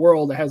companies in the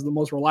world that has the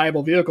most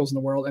reliable vehicles in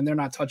the world, and they're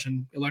not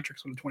touching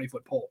electrics with a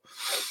 20-foot pole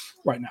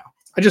right now.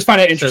 I just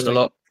find it interesting. Says a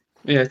lot.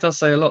 Yeah, it does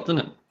say a lot, doesn't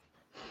it?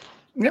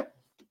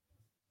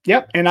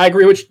 Yep, and I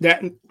agree with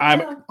that. I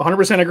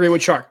 100% agree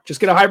with Shark. Just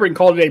get a hybrid and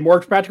call it a day. More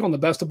practical and the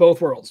best of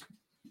both worlds.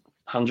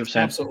 100%.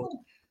 Absolutely.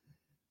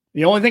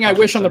 The only thing I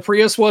wish on the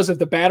Prius was if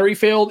the battery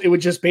failed, it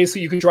would just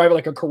basically you could drive it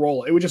like a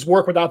Corolla. It would just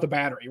work without the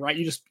battery, right?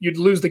 You'd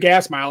lose the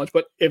gas mileage,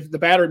 but if the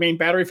main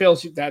battery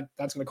fails, that's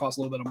going to cost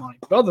a little bit of money.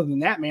 But other than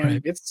that, man,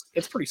 right.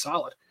 It's pretty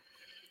solid.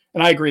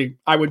 And I agree.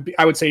 I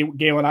would say,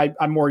 Gaylon,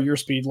 I'm more your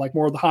speed, like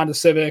more of the Honda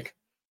Civic,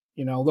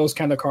 those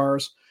kind of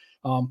cars.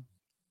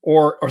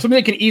 Or something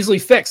that can easily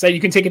fix that you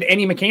can take it to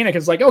any mechanic.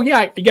 It's like, oh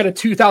yeah, you got a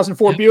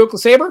 2004 Buick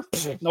LeSabre,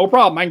 no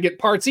problem. I can get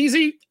parts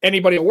easy.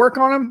 Anybody will work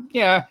on them.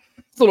 Yeah,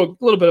 it's a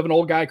little bit of an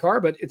old guy car,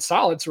 but it's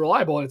solid, it's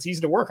reliable, and it's easy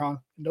to work on.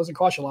 It doesn't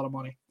cost you a lot of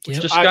money.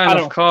 Just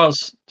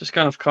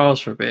going off cars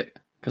for a bit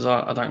because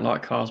I don't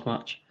like cars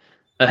much.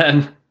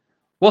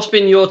 What's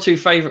been your two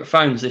favorite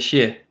phones this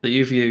year that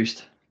you've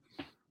used?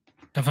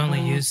 I've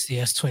only used the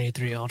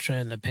S23 Ultra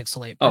and the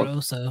Pixel 8 Pro,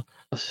 so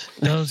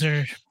those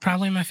are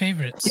probably my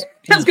favorites.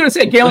 I was going to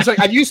say, Galen's like,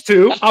 I've used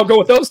two. I'll go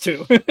with those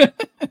two. To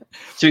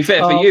be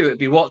fair, for you, it'd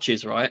be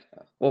watches, right?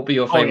 What would be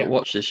your favorite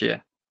watch this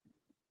year?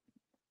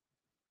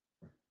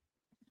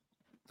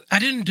 I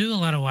didn't do a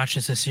lot of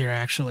watches this year,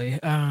 actually.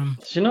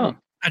 Did you not?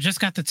 I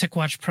just got the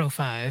TicWatch Pro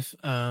 5.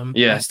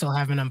 I still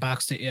haven't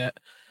unboxed it yet.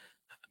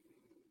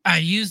 I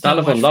use the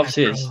Sullivan loves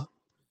his.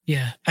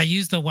 Yeah, I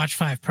use the Watch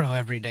 5 Pro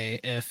every day.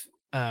 If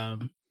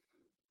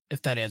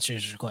that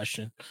answers your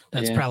question,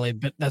 that's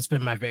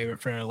been my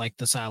favorite for like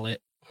the solid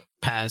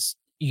past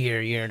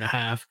year and a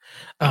half.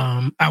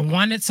 I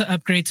wanted to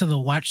upgrade to the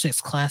Watch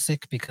 6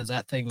 Classic because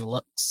that thing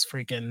looks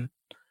freaking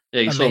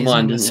you saw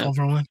mine, the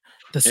silver one.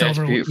 The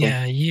silver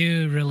one,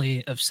 you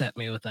really upset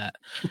me with that.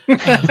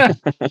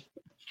 But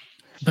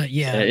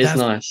it's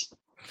nice.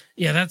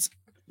 Yeah, that's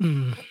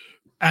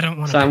I don't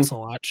want a Pixel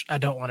Watch. I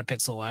don't want a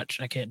Pixel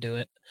Watch. I can't do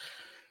it.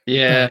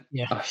 Yeah,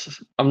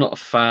 I'm not a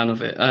fan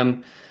of it.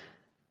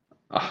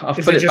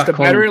 Is it just the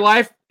battery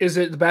life? Is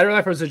it the battery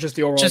life, or is it just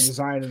the overall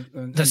design?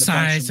 And the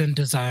size and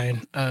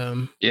design.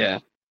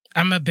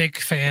 I'm a big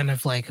fan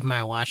of like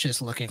my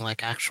watches looking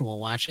like actual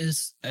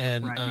watches,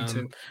 and me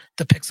too.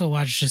 The Pixel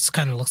Watch just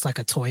kind of looks like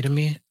a toy to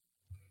me.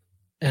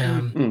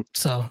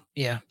 So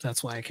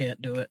that's why I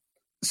can't do it.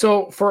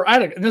 So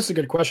this is a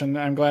good question.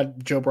 I'm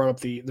glad Joe brought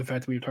up the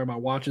fact that we were talking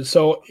about watches.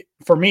 So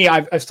for me,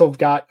 I've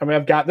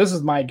got this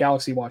is my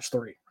Galaxy Watch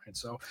 3. Right?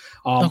 So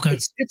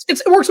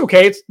it works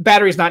okay. Its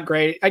battery's not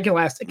great. I can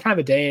last kind of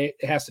a day.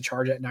 It has to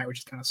charge at night,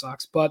 which kind of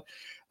sucks. But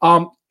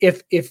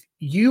if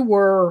you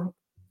were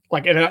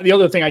like, and the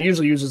other thing I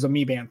usually use is a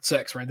Mi Band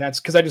 6, right? That's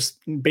because I just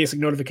basic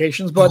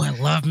notifications. But I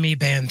love Mi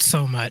Band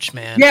so much,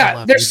 man.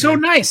 Yeah, they're so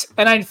nice.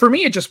 And for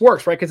me, it just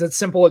works, right? Because it's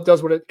simple. It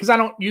does because I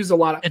don't use a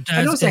lot of. It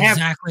does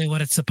exactly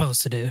what it's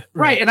supposed to do.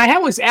 Right. And I have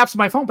all these apps on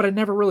my phone, but I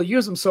never really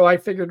use them. So I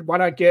figured, why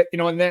not get,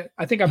 and then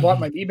I think I bought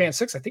my Mi Band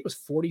 6. I think it was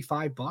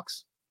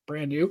 $45,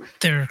 brand new.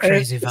 They're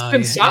crazy value.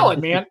 It's been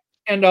solid, man.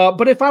 And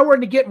but if I were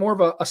to get more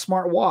of a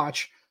smart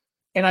watch,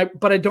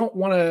 but I don't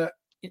want to.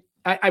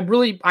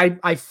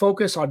 I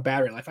focus on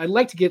battery life. I'd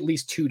like to get at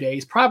least 2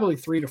 days, probably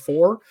 3 to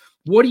 4.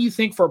 What do you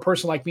think for a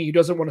person like me who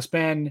doesn't want to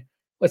spend,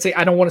 let's say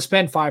I don't want to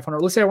spend $500,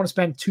 let's say I want to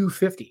spend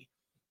 $250.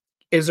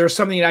 Is there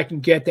something that I can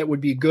get that would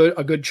be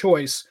a good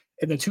choice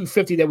in the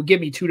 $250 that would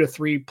give me 2 to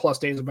 3 plus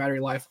days of battery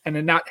life and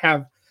then doesn't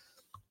have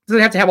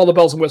to have all the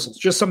bells and whistles,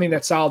 just something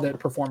that's solid that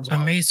performs well.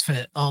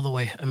 Amazfit all the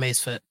way.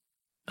 Amazfit.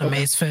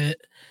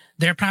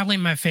 They're probably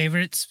my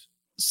favorites.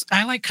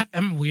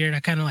 I'm weird. I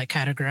kind of like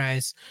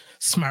categorize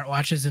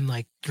smartwatches in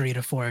like 3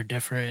 to 4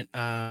 different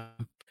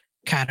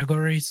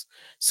categories.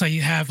 So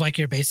you have like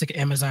your basic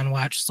Amazon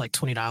watch, it's like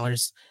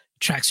 $20,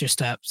 tracks your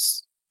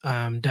steps,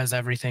 does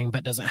everything,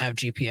 but doesn't have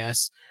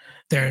GPS.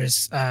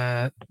 There's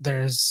a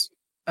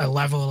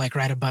level like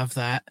right above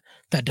that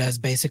does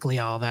basically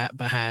all that,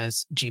 but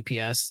has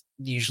GPS.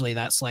 Usually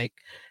that's like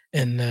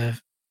in the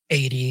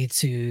 $80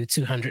 to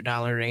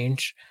 $200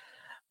 range.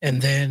 And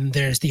then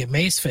there's the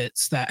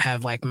Amazfits that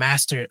have like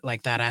mastered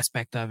like that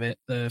aspect of it,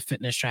 the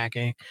fitness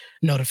tracking,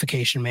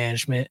 notification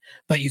management,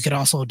 but you could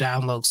also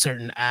download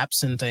certain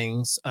apps and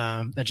things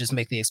that just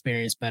make the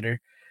experience better.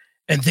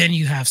 And then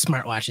you have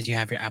smartwatches. You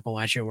have your Apple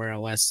Watch, your Wear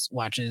OS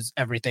watches,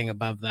 everything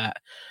above that.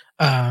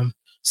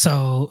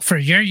 So for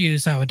your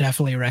use, I would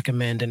definitely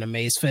recommend an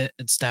Amazfit.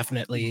 It's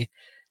definitely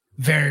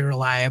very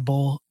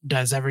reliable,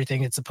 does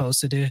everything it's supposed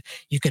to do.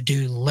 You could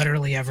do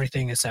literally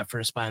everything except for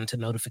respond to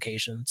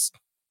notifications.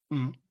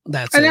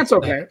 That's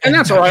okay. And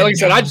that's all right. Like I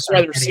said, I just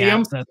rather see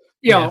them,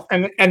 you know,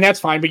 and that's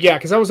fine. But yeah,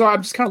 because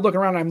I'm just kind of looking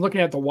around. I'm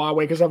looking at the Huawei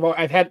because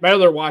I've had my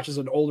other watch is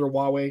an older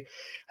Huawei.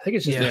 I think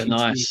it's just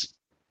nice.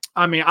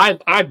 I mean,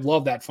 I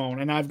love that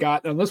phone, and I've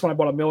got on this one I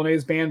bought a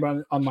Milanese band,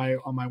 but on my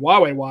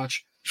Huawei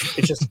watch,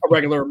 it's just a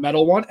regular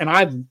metal one, and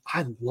I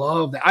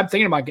love that. I'm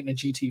thinking about getting a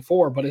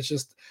GT4, but it's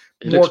just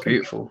looks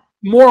beautiful.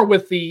 More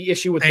with the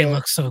issue with they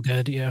look so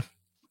good, yeah.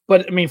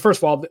 But I mean, first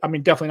of all, I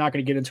mean, definitely not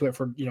going to get into it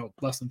for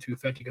less than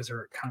 $250 because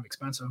they're kind of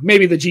expensive.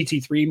 Maybe the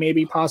GT3,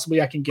 maybe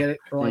possibly I can get it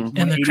for like.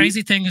 And the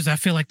crazy thing is, I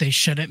feel like they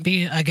shouldn't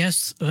be. I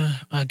guess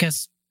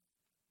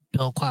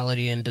build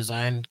quality and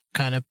design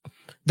kind of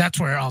that's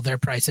where all their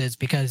price is,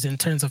 because in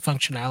terms of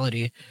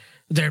functionality,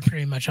 they're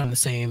pretty much on the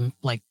same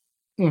like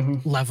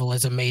level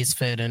as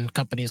Amazfit and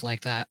companies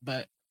like that.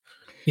 But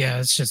yeah,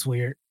 it's just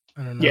weird.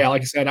 I don't know. Yeah,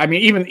 like I said, I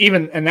mean,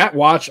 even and that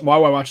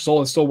Huawei watch is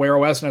old. It's still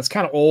Wear OS, and it's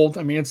kind of old.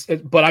 I mean,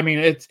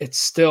 it's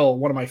still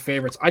one of my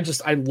favorites.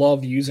 I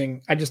love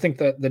using. I just think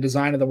the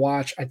design of the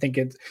watch. I think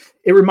it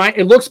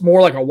looks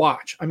more like a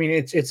watch. I mean,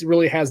 it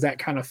really has that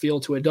kind of feel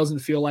to it. It doesn't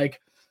feel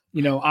like,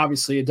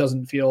 obviously it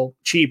doesn't feel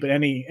cheap in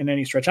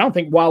any stretch. I don't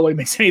think Huawei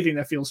makes anything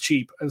that feels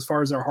cheap as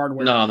far as their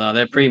hardware. No,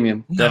 they're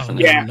premium,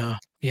 definitely.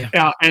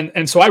 Yeah.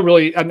 And so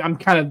I'm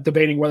kind of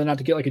debating whether or not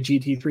to get like a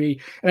GT3.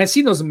 And I've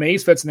seen those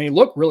Amazfits and they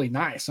look really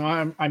nice. So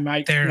I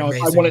might,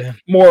 if I want it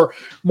more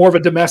of a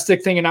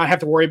domestic thing and not have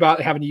to worry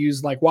about having to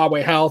use like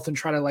Huawei Health and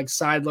try to like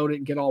side load it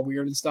and get all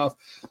weird and stuff.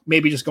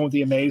 Maybe just go with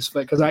the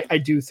Amazfit because I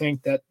do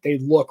think that they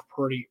look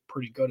pretty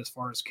good as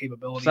far as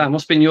capability. Sam,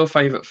 what's been your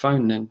favorite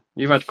phone then?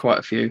 You've had quite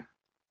a few.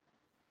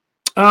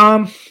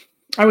 I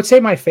would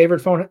say my favorite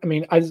phone. I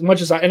mean, as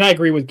much as I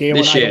agree with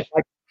Gaylon,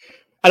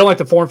 I don't like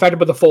the form factor,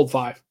 but the Fold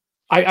 5.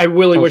 I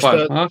really wish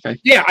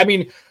yeah, I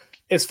mean,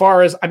 as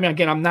far as,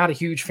 again, I'm not a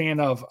huge fan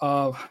of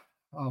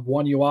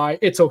One UI.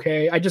 It's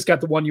okay. I just got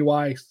the One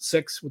UI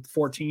 6 with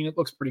 14. It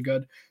looks pretty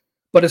good.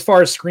 But as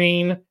far as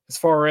screen, as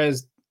far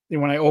as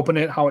when I open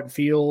it, how it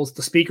feels,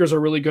 the speakers are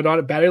really good on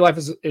it. Battery life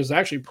is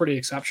actually pretty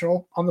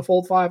exceptional on the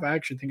Fold 5. I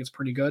actually think it's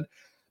pretty good.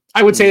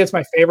 I would say that's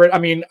my favorite. I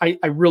mean, I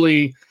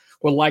really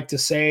would like to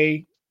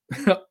say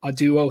a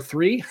Duo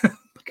 3.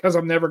 Because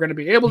I'm never going to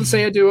be able to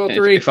say a Duo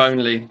 3. If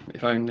only.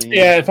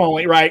 Yeah, if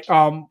only, right.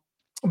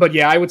 But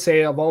yeah, I would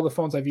say of all the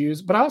phones I've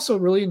used, but I also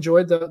really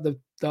enjoyed the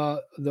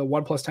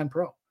OnePlus 10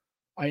 Pro.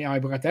 I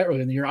got that early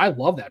in the year. I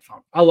love that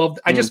phone.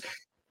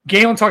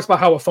 Gaylon talks about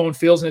how a phone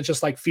feels and it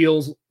just like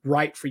feels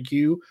right for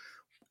you.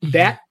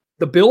 That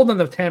the build on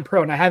the 10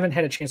 Pro, and I haven't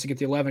had a chance to get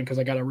the 11 because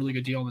I got a really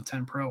good deal on the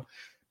 10 Pro.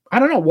 I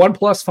don't know,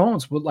 OnePlus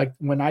phones would like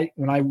when I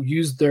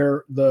used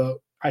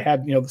I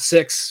had, the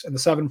 6 and the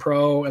 7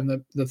 Pro and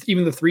the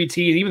even the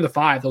 3T and even the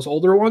 5, those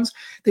older ones,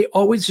 they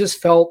always just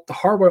the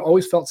hardware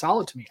always felt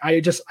solid to me. I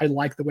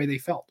like the way they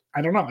felt.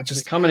 I don't know. It's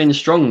just they're coming in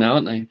strong now,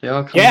 aren't they? They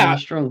are coming in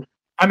strong.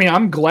 I mean,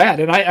 I'm glad.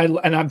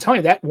 And I'm telling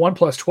you that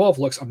OnePlus 12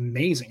 looks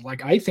amazing.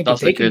 Like I think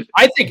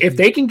if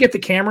they can get the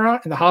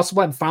camera and the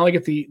Hasselblad and finally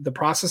get the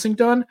processing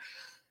done,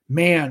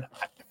 man,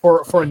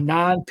 for a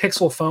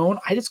non-pixel phone,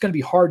 it's going to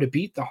be hard to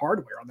beat the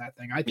hardware on that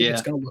thing. I think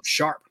it's going to look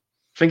sharp.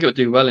 I think it would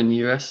do well in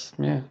the US.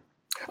 Yeah.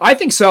 I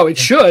think so. It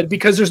should,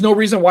 because there's no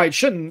reason why it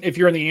shouldn't if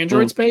you're in the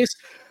Android space.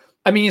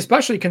 I mean,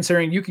 especially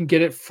considering you can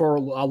get it for a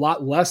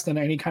lot less than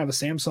any kind of a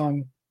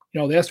Samsung. The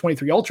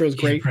S23 Ultra is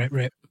great.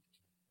 Right.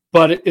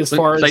 But as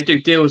far as they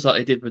do deals like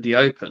they did with the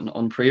Open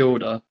on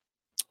pre-order.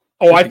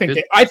 Oh, I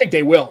think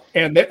they will.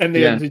 And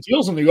the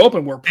deals in the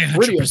Open were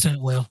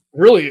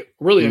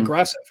really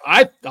aggressive.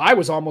 I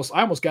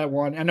almost got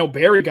one. I know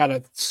Barry got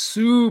a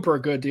super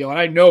good deal, and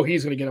I know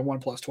he's going to get a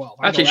OnePlus 12.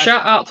 Actually,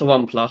 shout out to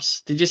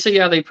OnePlus. Did you see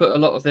how they put a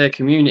lot of their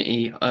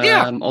community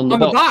on the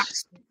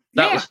box?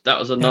 That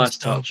was a nice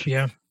touch.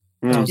 Yeah.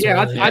 Big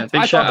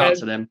shout out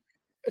to them.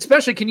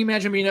 Especially, can you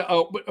imagine being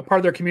a part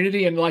of their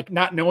community and like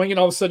not knowing, and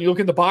all of a sudden you look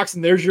in the box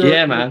and there's your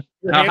man.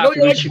 How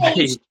happy would you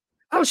be?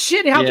 Oh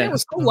shit! How that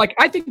was cool. Like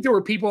I think there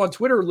were people on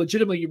Twitter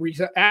legitimately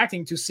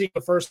reacting to seeing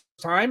the first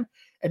time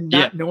and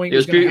not knowing it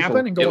was going to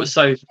happen. And going, it was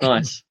so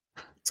nice.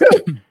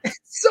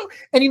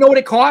 And you know what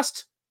it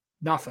cost?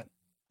 Nothing.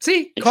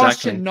 See, it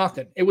cost you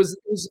nothing. It was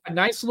a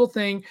nice little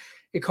thing.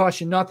 It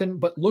cost you nothing,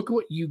 but look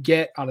what you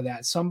get out of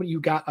that. You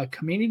got a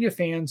community of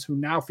fans who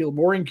now feel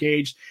more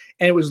engaged,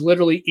 and it was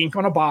literally ink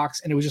on a box,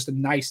 and it was just a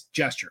nice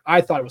gesture.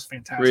 I thought it was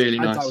fantastic. Really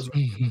nice.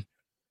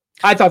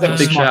 I thought that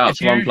was big shout out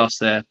to OnePlus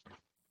there.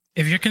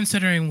 If you're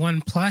considering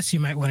OnePlus, you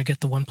might want to get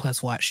the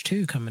OnePlus Watch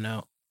 2 coming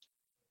out.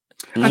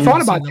 I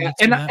thought about that,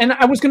 and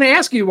I was going to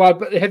ask you,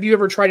 but have you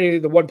ever tried any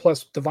of the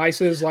OnePlus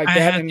devices like that? I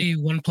had the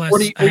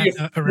OnePlus. I had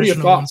the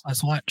original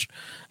OnePlus Watch.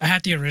 I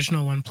had the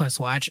original OnePlus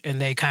Watch,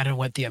 and they kind of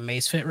went the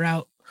Amazfit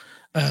route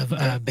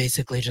of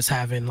basically just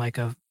having like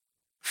a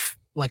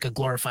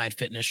glorified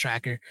fitness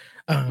tracker.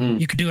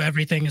 You could do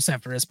everything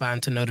except for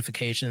respond to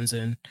notifications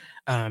and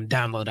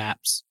download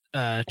apps,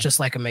 just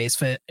like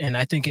Amazfit. And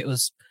I think it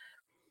was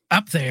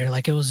up there,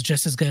 like it was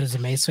just as good as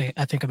Amazfit.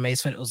 I think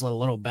Amazfit was a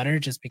little better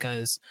just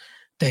because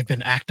they've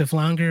been active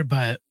longer,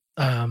 but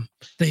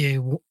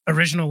the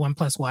original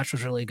OnePlus Watch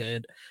was really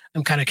good.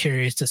 I'm kind of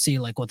curious to see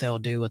like what they'll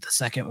do with the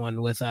second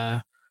one with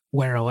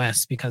Wear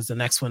OS, because the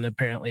next one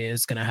apparently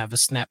is going to have a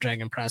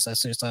Snapdragon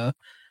processor. So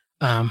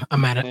I'm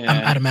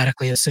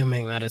automatically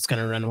assuming that it's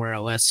going to run Wear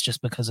OS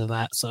just because of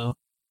that. So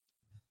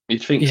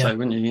you'd think so,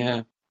 wouldn't you?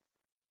 Yeah.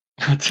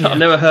 I've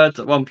never heard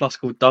that OnePlus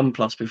called Dumb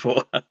Plus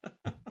before.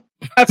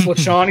 That's what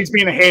Sean. He's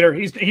being a hater.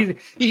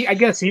 I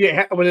guess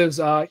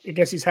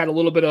he's had a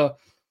little bit of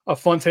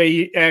fun today.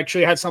 He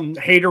actually had some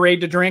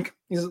haterade to drink.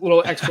 He's a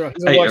little extra.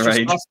 He's a little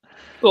extra sauce,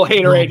 little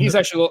haterade. He's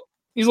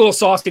a little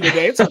saucy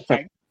today. It's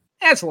okay.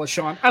 That's what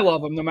Sean. I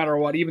love him no matter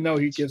what, even though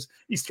he's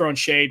throwing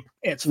shade.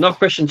 It's another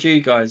question to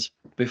you guys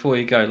before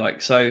you go.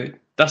 Like, so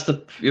that's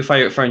your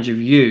favorite phones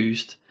you've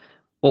used.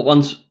 What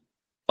ones?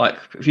 Like,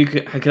 if you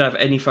could have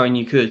any phone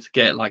you could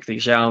get, like the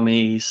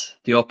Xiaomi's,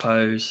 the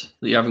Oppos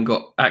that you haven't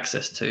got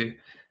access to,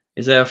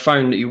 is there a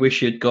phone that you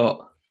wish you'd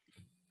got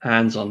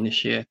hands on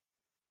this year?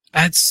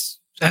 I'd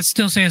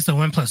still say it's the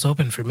OnePlus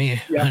Open for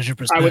me.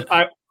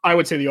 100%. I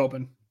would say the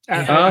Open.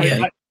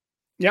 Yep.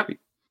 Well,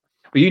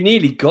 you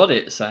nearly got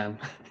it, Sam.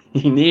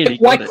 You nearly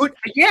got it.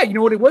 Yeah, you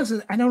know what it was?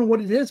 I don't know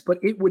what it is, but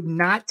it would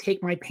not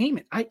take my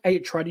payment.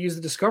 I tried to use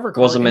the Discover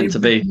card. Wasn't meant to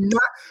be.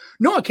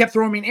 No, it kept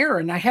throwing me an error.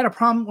 And I had a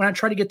problem when I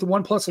tried to get the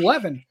OnePlus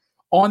 11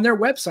 on their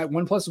website,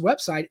 OnePlus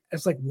website.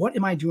 It's like, what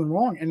am I doing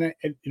wrong? And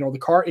the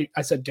car,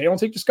 I said, they don't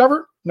take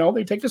Discover. No,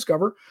 they take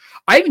Discover.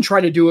 I even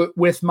tried to do it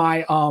with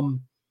my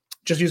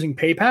just using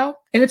PayPal,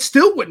 and it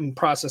still wouldn't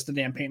process the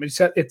damn payment.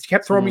 It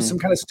kept throwing me some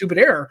kind of stupid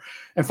error.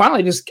 And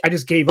finally, I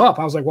just gave up.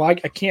 I was like, well, I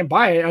can't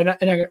buy it.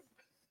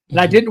 And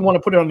I didn't want to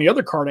put it on the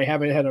other card I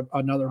have. It had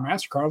another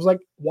MasterCard. I was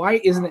like,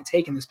 why isn't it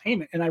taking this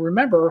payment? And I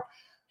remember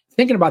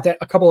thinking about that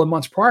a couple of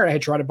months prior. I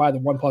had tried to buy the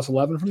OnePlus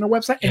 11 from their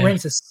website and ran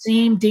into the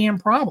same damn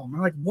problem.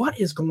 I'm like, what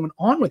is going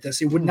on with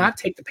this? It would not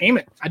take the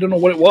payment. I don't know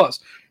what it was.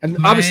 And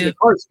obviously the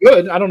card's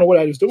good. I don't know what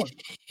I was doing.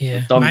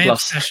 Yeah. My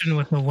obsession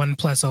with the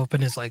OnePlus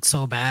Open is like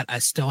so bad. I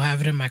still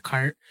have it in my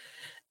cart.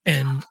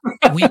 And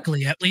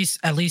weekly, at least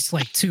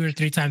like 2 or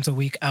 3 times a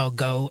week, I'll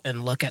go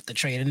and look at the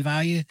trade-in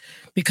value,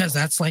 because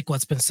that's like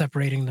what's been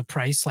separating the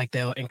price. Like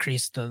they'll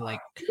increase the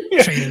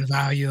trade-in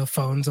value of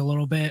phones a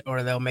little bit,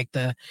 or they'll make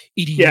the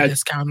EDU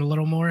discount a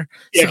little more.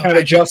 Yeah, so kind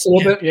of adjust a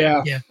little bit.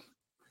 Yeah. Yeah.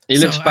 He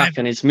looks back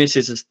and his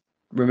missus has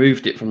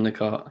removed it from the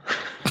cart.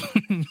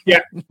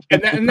 Yeah,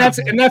 and that's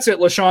it,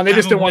 LaShawn. They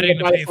just didn't want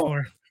to buy the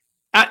phone.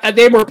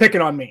 They were picking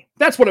on me.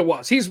 That's what it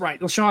was. He's right.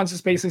 LaShawn's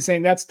just basically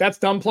saying that's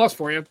Dumb Plus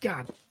for you.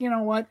 God, you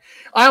know what?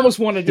 I almost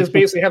want to just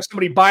basically have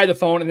somebody buy the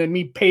phone and then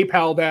me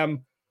PayPal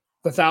them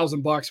the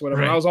 $1,000 or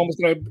whatever. Right. I was almost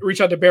going to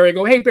reach out to Barry and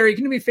go, hey, Barry,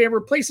 can you do me a favor?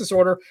 Place this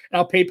order and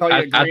I'll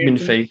PayPal you admin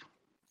fee.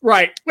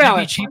 Right. Well,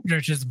 it'd be cheaper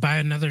to just buy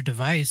another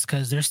device,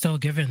 because they're still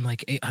giving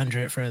like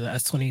 $800 for the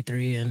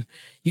S23, and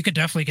you could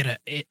definitely get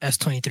a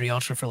S23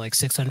 Ultra for like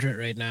 $600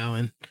 right now.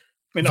 And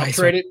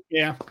upgrade it.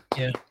 Yeah.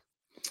 Yeah.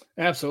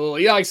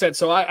 Absolutely. Yeah, like I said,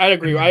 so I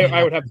agree.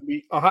 I would have to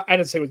be, I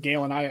didn't say with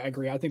Gaylon, I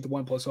agree. I think the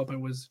OnePlus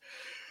Open was,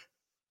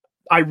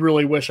 I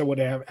really wish I would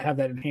have had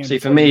that in hand. See,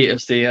 for me,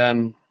 it's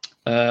the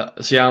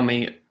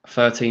Xiaomi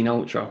 13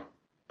 Ultra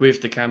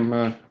with the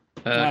camera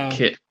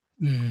kit.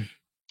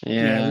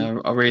 Yeah,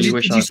 I really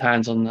wish I had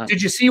hands on that.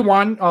 Did you see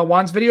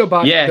Juan's video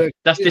about? Yeah,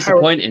 that's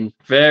disappointing.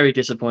 Very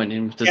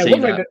disappointing to see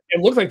that.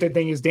 It looks like the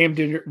thing is damn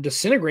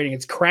disintegrating.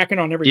 It's cracking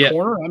on every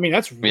corner. I mean,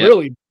 that's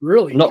really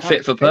not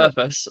fit for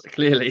purpose.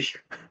 Clearly,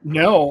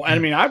 no. I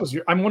mean,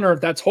 I'm wondering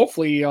if that's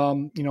hopefully,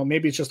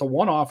 maybe it's just a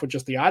one-off with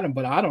just the item,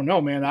 but I don't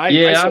know, man. I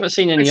haven't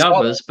seen any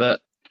others,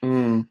 but.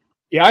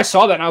 Yeah, I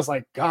saw that and I was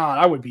like, God,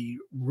 I would be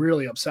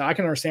really upset. I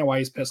can understand why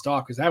he's pissed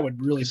off, because that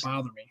would really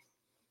bother me.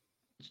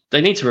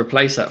 They need to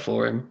replace that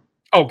for him.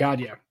 Oh God,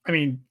 yeah. I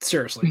mean,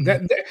 seriously,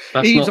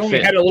 he's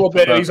only had a little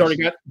bit. He's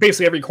already got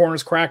basically every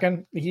corner's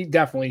cracking. He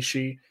definitely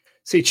see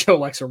Joe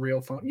likes a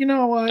real phone. You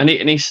know what? And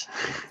he's.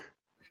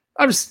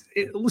 I'm just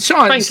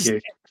Sean. Thank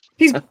you.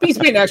 He's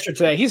being extra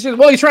today. He's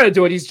trying to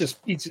do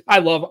it. I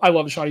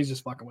love Sean. He's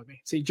just fucking with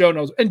me. See, Joe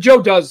knows, and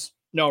Joe does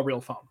know a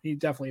real phone. He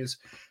definitely is.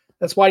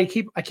 That's why I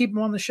keep him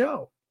on the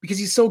show, because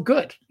he's so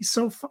good. He's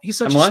such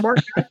a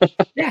smart guy.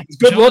 Yeah, he's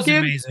good looking.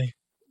 Amazing.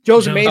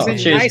 Joe's amazing.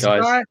 Cheers, nice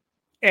guys. guy.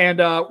 And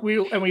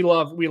we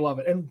love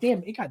it. And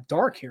damn, it got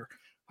dark here.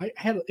 That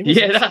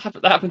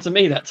happened to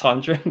me that time.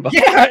 Do you remember?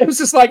 Yeah, it was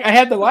just like I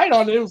had the light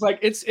on. And it was like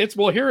it's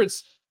not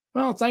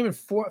even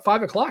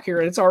 5 o'clock here,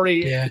 and it's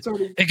already. Yeah,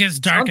 it gets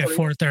dark at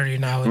 4:30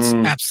 now. It's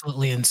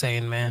absolutely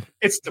insane, man.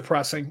 It's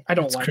depressing. I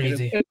don't like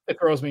crazy. it. It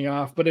throws me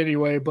off. But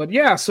anyway,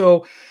 yeah.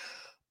 So,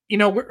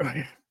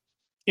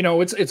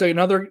 it's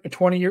another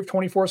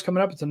 24 is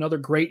coming up. It's another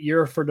great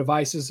year for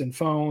devices and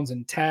phones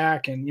and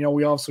tech. And, we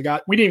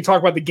didn't even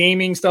talk about the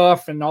gaming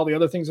stuff and all the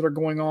other things that are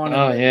going on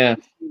in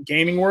the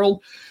gaming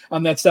world.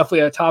 That's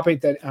definitely a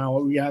topic that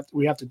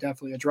we have to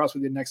definitely address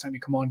with you next time you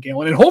come on,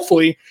 Gaylon. And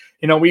hopefully,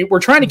 we're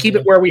trying to keep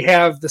it where we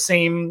have the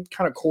same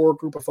kind of core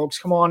group of folks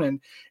come on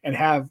and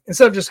have,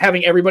 instead of just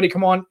having everybody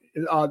come on,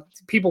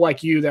 people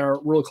like you that are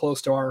real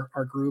close to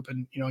our group.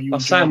 And,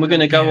 Sam, we're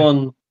going to go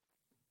on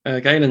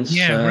Gaylon's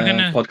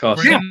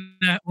podcast.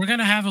 We're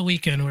gonna have a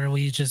weekend where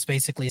we just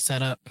basically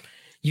set up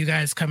you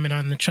guys coming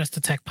on the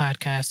Trusted Tech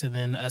podcast and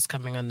then us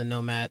coming on the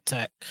Nomad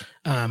Tech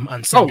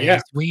on Sundays. Oh,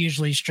 yeah. We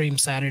usually stream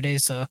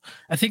Saturdays, so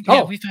I think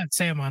we've had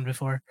Sam on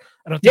before.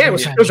 I don't think it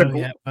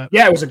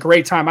was a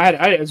great time.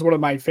 It was one of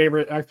my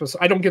favorite episodes.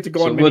 I don't get to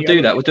go on. We'll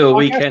do that. We'll do a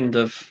weekend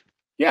of.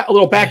 Yeah, a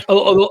little what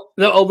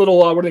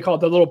do they call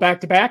it? The little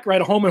back-to-back, right?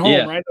 A home and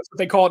home, right? That's what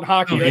they call it in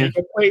hockey.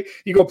 Right?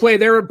 You go play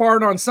their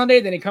barn on Sunday,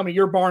 then you come to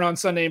your barn on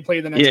Sunday and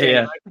play the next day.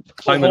 Yeah, right?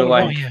 Home and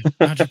away.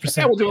 100%.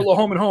 Yeah, we'll do a little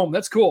home and home.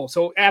 That's cool.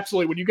 So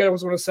absolutely, when you guys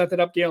want to set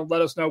that up, Gail,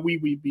 let us know.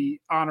 We'd be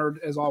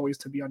honored as always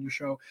to be on your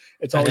show.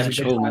 It's always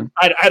a good time.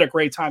 I had a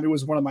great time. It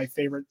was one of my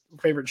favorite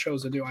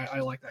shows to do. I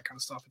like that kind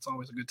of stuff. It's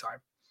always a good time.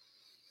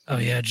 Oh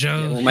yeah,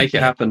 Joe. We'll make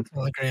it happen.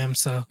 Telegram.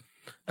 So.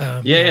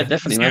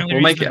 Definitely, man.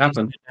 We'll make it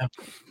happen.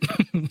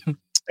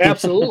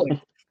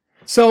 Absolutely.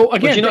 So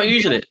again, you're not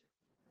using it.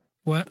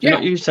 What? You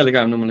don't use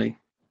Telegram normally.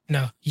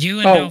 No, you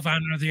and Delvon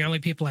are the only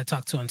people I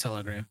talk to on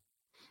Telegram.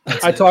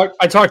 I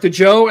talk to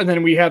Joe, and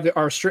then we have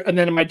and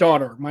then my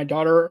daughter. My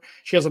daughter,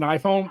 she has an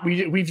iPhone.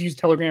 We've used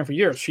Telegram for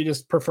years. She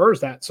just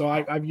prefers that. So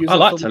I've used. I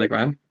like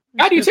Telegram.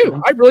 I do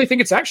too. I really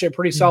think it's actually a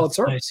pretty solid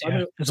service. Nice,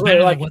 yeah. It's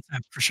better than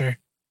WhatsApp for sure.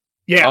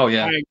 Yeah. Oh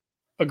yeah. I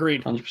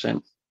agreed.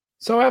 100%.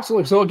 So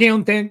absolutely. So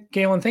Gaylon,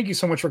 thank you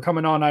so much for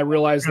coming on. I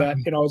realize that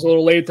I was a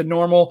little late than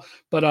normal,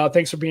 but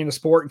thanks for being a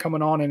sport and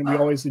coming on. And we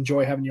always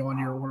enjoy having you on.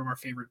 You're one of our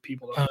favorite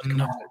people to come on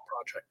the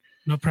project.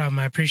 No problem.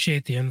 I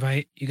appreciate the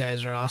invite. You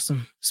guys are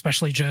awesome,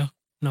 especially Joe.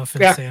 No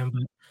offense, Sam,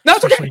 but no,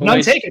 it's okay.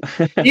 None taken.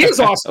 He is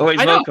awesome. Always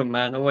welcome,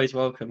 man. Always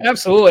welcome.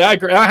 Absolutely, I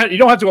agree. You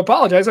don't have to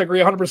apologize. I agree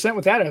 100%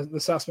 with that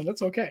assessment.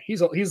 That's okay.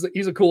 He's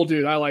a cool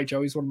dude. I like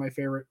Joe. He's one of my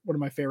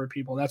favorite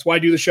people. That's why I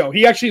do the show.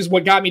 He actually is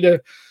what got me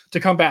to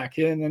come back,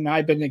 and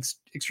I've been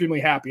extremely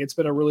happy. It's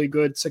been a really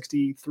good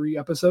 63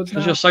 episodes now.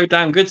 Because you're so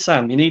damn good,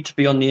 Sam. You need to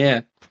be on the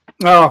air.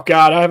 Oh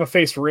God, I have a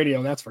face for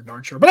radio. That's for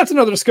darn sure. But that's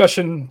another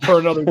discussion for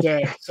another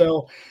day.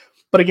 So.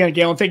 But again,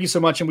 Gaylon, thank you so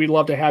much, and we'd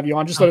love to have you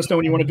on. Just let us know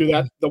when you want to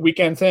do the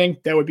weekend thing.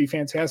 That would be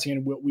fantastic,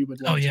 and we would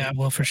love to.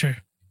 Well, for sure.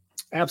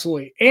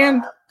 Absolutely.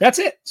 And that's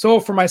it. So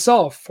for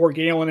myself, for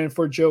Gaylon, and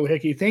for Joe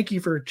Hickey, thank you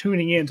for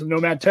tuning in to the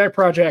Nomad Tech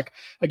Project,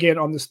 again,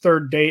 on this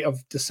third day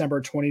of December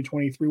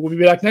 2023. We'll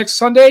be back next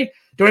Sunday.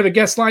 Don't have a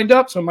guest lined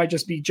up, so it might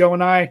just be Joe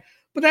and I,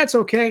 but that's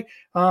okay.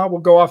 We'll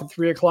go off at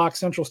 3 o'clock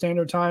Central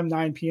Standard Time,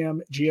 9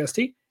 p.m.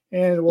 GST.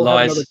 And we'll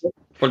have another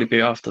probably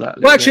be after that.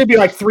 Well, actually, it'd be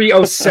like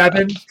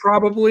 3:07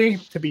 probably,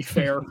 to be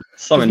fair.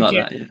 Something like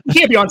that. Yeah. You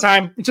can't be on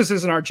time. It just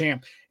isn't our jam.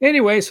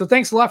 Anyway, so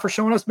thanks a lot for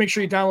showing us. Make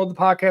sure you download the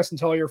podcast and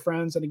tell your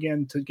friends. And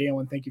again, to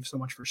Gaylon, thank you so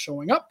much for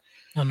showing up.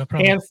 Oh, no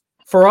problem. And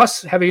for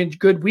us, having a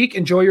good week.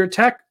 Enjoy your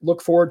tech.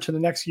 Look forward to the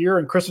next year,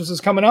 and Christmas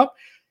is coming up.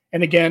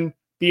 And again,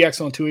 be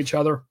excellent to each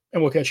other.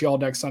 And we'll catch you all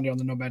next Sunday on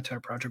the Nomad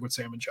Tech Project with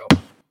Sam and Joe.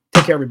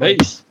 Take care, everybody.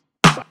 Peace.